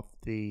of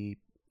the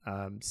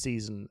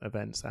season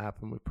events that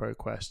happen with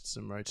ProQuests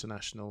and Road to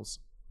Nationals,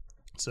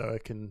 so I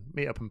can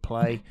meet up and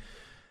play.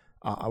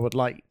 I would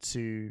like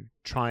to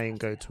try and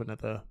go to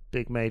another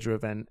big major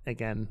event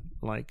again,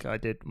 like I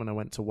did when I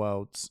went to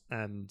Worlds,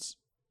 and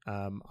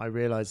I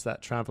realised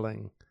that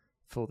travelling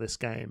for this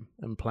game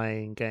and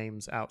playing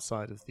games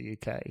outside of the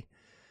UK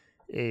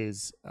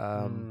is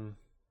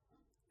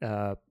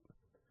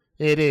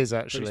it is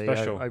actually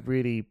I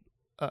really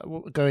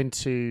going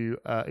to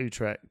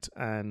Utrecht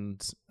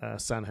and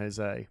San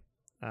Jose.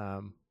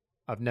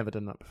 I've never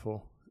done that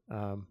before.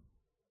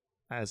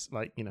 As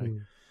like, you know,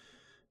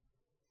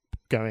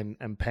 going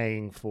and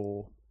paying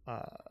for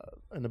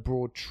an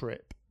abroad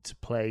trip to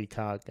play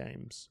card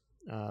games.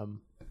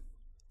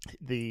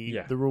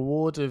 The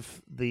reward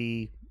of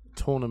the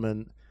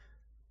tournament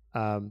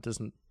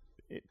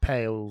it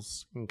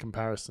pales in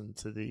comparison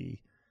to the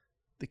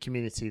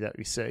community that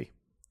we see,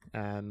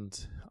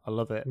 and I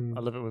love it. I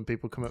love it when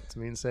people come up to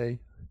me and say,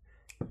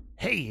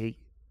 "Hey,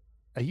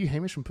 are you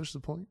Hamish from Push the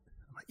Point?"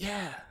 I'm like,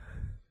 "Yeah."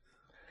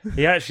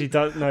 He actually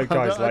does. No,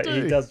 guys, like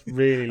he does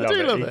really love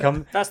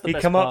it.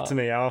 He'd come up to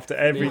me after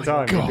every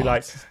time. He'd be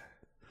like,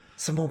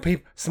 "Some more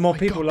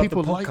people love the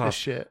podcast. Like this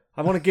shit.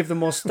 I want to give them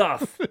more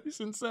stuff." It's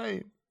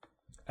insane.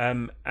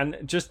 And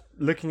just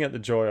looking at the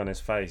joy on his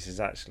face is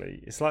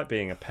it's like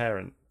being a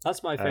parent.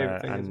 That's my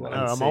favorite thing as well.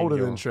 I'm older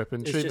than Trip,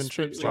 and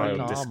Trip's like,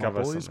 my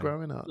boy's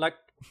growing up. Like,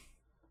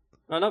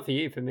 well, not for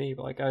you, for me,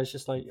 but like I was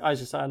just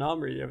at an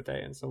armory the other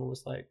day, and someone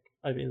was like,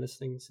 "I've been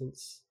listening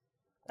since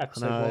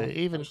episode 1."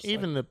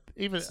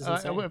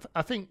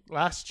 I think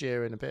last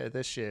year and a bit of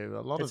this year,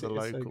 a lot of the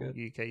local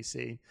UK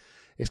scene,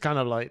 it's kind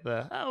of like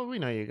we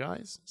know you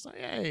guys. It's like,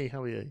 hey,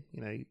 how are you?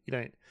 You know, you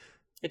don't.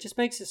 It just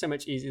makes it so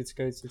much easier to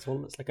go to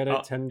tournaments. Like I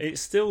don't tend. It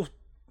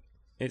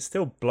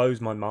still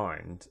blows my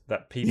mind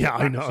that people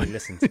actually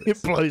listen to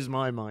this. It blows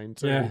my mind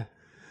too. Yeah.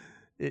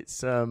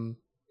 It's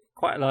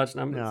quite a large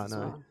number. Yeah,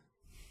 no.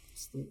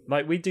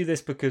 Like we do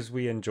this because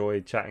we enjoy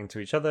chatting to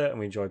each other and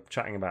we enjoy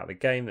chatting about the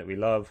game that we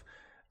love,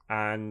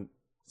 and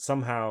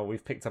somehow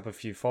we've picked up a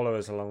few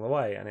followers along the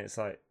way, and it's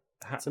like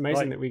it's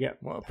amazing that we get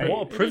what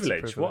a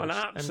privilege. What an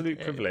absolute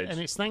privilege.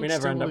 And it's thanks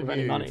to all of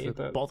you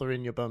for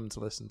bothering your bum to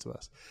listen to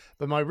us.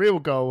 But my real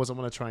goal was I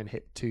want to try and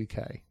hit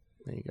 2K.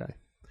 There you go.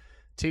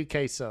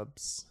 2K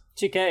subs.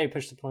 2K,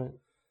 push the point.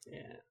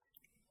 Yeah.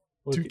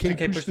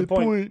 2K, push the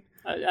point.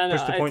 And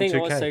I think 2K.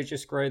 Also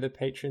just grow the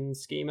patron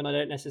scheme, and I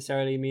don't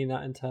necessarily mean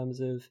that in terms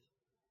of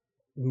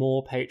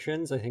more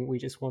patrons. I think we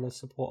just want to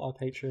support our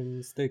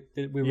patrons.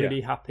 We're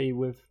really happy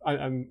with.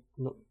 I'm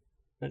not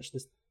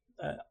mentioned this.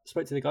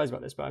 Spoke to the guys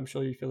about this, but I'm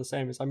sure you feel the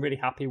same. I'm really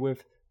happy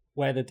with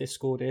where the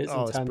Discord is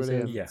in terms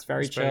of it's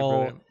very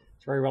chill,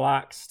 it's very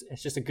relaxed.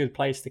 It's just a good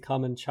place to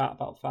come and chat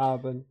about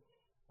Fab, and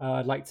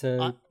I'd like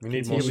to. We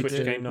need more Switch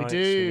game nights. We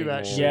do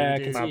actually. Yeah,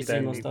 continue to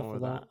do more stuff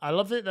with that. I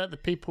love it that the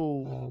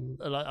people,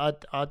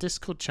 like our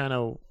Discord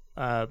channel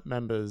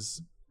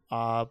members,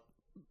 are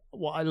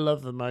what I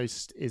love the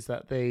most is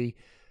that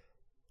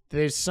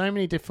there's so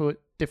many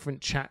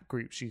different chat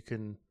groups you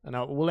can, and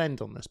we'll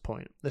end on this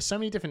point. There's so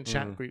many different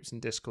chat groups in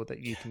Discord that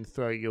you can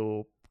throw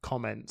your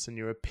comments and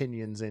your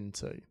opinions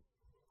into,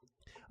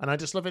 and I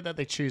just love it that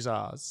they choose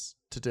ours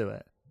to do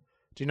it.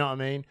 Do you know what I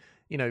mean?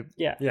 You know,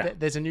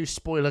 there's a new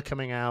spoiler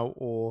coming out,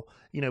 or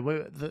you know,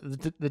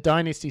 the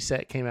Dynasty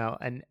set came out,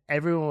 and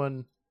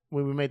everyone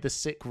when we made the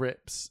Sick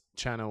Rips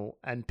channel,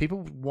 and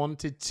people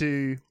wanted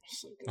to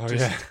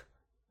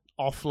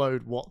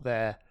offload what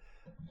their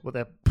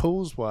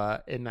pulls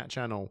were in that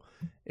channel.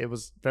 It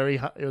was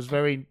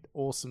very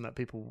awesome that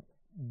people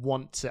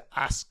want to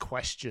ask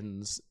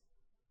questions,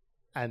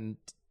 and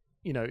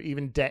you know,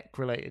 even deck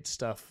related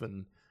stuff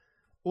and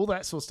all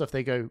that sort of stuff.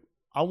 They go,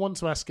 I want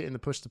to ask it in the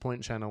Push the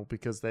Point channel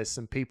because there's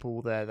some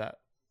people there that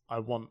I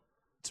want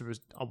to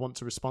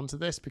respond to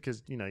this,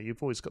 because you know,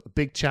 you've always got the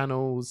big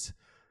channels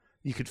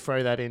you could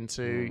throw that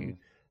into,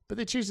 but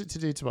they choose it to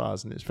do to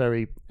ours, and it's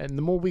and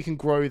the more we can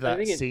grow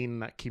that scene,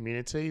 that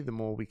community, the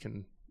more we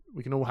can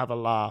all have a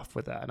laugh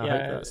with that, and I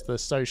hope that's the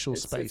social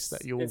space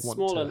that you all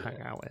want to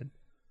hang out in.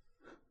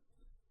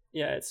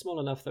 Yeah, it's small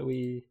enough that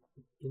we,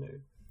 you know,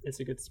 it's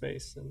a good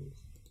space, and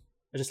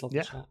I just love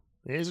the chat.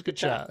 It is a good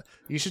chat.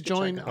 You should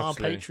join our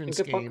Patreon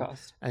scheme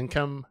and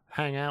come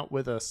hang out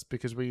with us,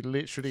 because we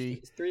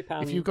literally,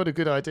 if you've got a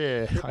good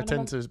idea, I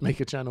tend to make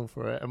a channel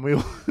for it, and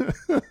we'll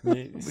go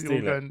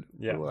and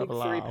we'll have a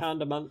laugh.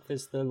 £3 a month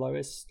is the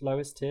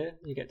lowest tier.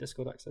 You get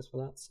Discord access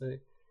for that. So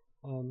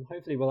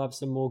hopefully we'll have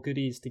some more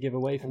goodies to give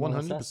away from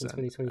 100%. in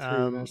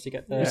 2023. We managed to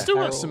get the we still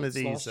got some of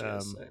these.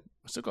 We've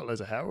still got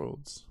loads of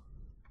heralds.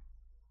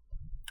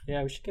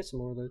 Yeah, we should get some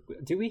more of those.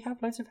 Do we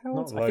have loads of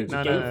heralds? Not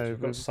loads.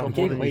 We've got some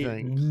more than you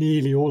think.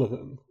 Nearly all of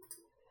them.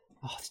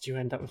 Oh, did you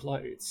end up with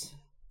loads?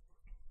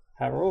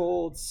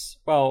 Heralds.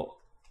 Well,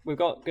 we've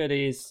got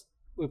goodies.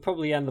 We'll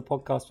probably end the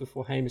podcast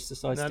before Hamish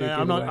decides to do a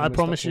giveaway. I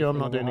promise you I'm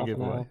not doing a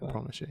giveaway. I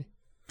promise you.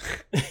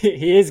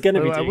 He is going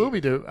to be doing. I will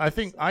be doing. I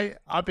think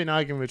I've been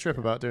arguing with Trip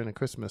about doing a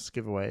Christmas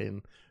giveaway,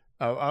 and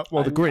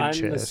the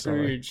Grinch. I'm the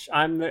Scrooge.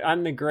 I'm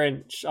the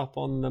Grinch up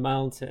on the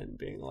mountain,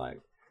 being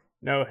like,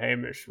 "No,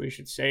 Hamish, we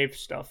should save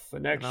stuff for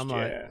next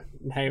year."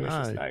 And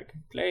Hamish is like,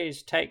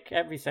 "Please take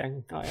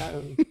everything I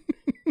own. Do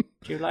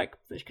you like?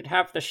 You could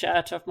have the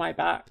shirt off my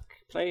back,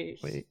 please."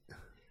 Wait.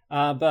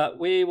 But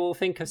we will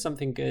think of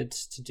something good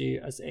to do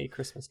as a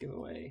Christmas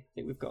giveaway. I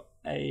think we've got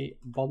a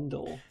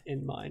bundle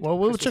in mind. Well,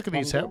 we'll check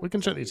these out. We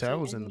can check these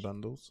heralds in the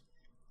bundles.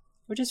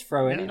 We'll just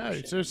throw in. No,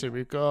 seriously,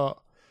 we've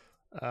got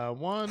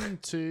 1,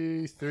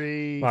 2,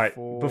 3, right,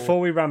 4.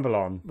 Before we ramble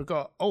on, we've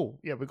got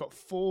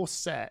 4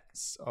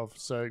 sets of.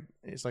 So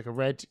it's like a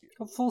red.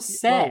 4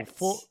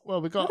 sets.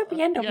 We've got. How did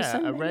we end up with so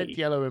a many? red,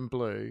 yellow, and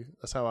blue.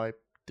 That's how I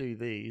do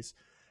these.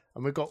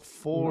 And we've got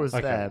 4 of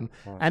them.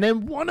 Right. And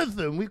then one of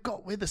them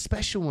we're the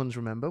special ones,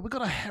 remember? We've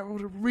got a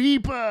Herald of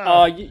Rebirth.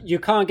 Oh, you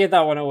can't give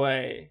that one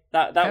away.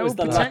 That was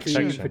the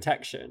lucky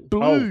protection.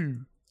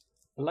 Blue.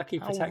 The lucky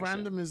protection. How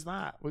random is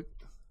that?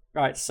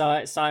 Right,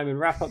 Simon,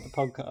 wrap up the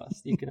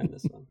podcast. You can end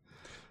this one.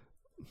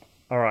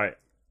 All right.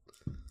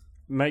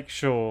 Make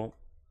sure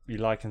you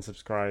like and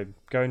subscribe.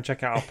 Go and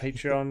check out our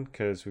Patreon,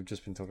 because we've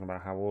just been talking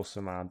about how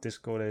awesome our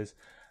Discord is.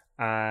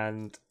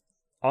 And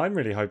I'm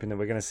really hoping that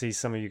we're going to see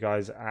some of you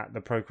guys at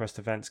the ProQuest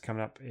events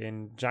coming up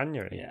in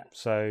January. Yeah.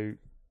 So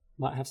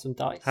might have some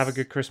dice. Have a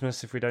good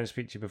Christmas if we don't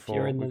speak to you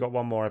before. We've got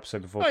one more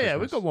episode before Christmas. Oh, yeah,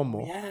 we've got one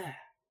more. Yeah.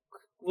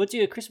 We'll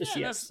do a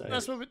Christmassy episode.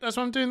 That's what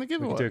I'm doing the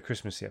giveaway. We can do a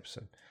Christmassy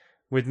episode.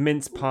 With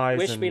mince pies.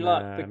 Wish me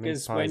luck,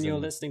 because when you're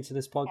listening to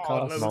this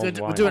podcast,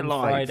 we'll do it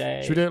live.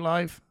 Friday, should we do it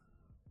live?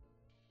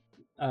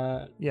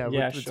 Sure.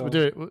 We'll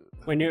do it.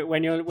 When should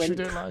we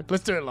do it live?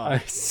 Let's do it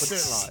live. We'll do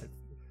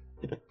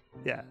it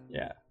live.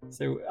 Yeah.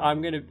 So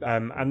I'm gonna.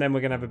 And then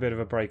we're gonna have a bit of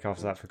a break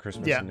after that for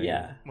Christmas.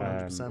 Yeah.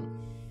 100%.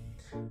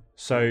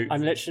 So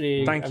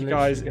thank you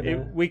guys.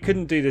 We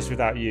couldn't do this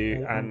without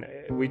you, and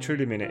we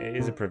truly mean it. It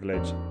is a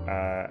privilege.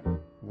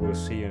 We'll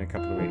see you in a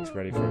couple of weeks,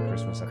 ready for a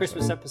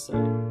Christmas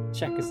episode.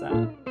 Check us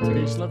out.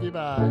 Peace, love you,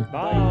 bye.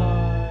 Bye.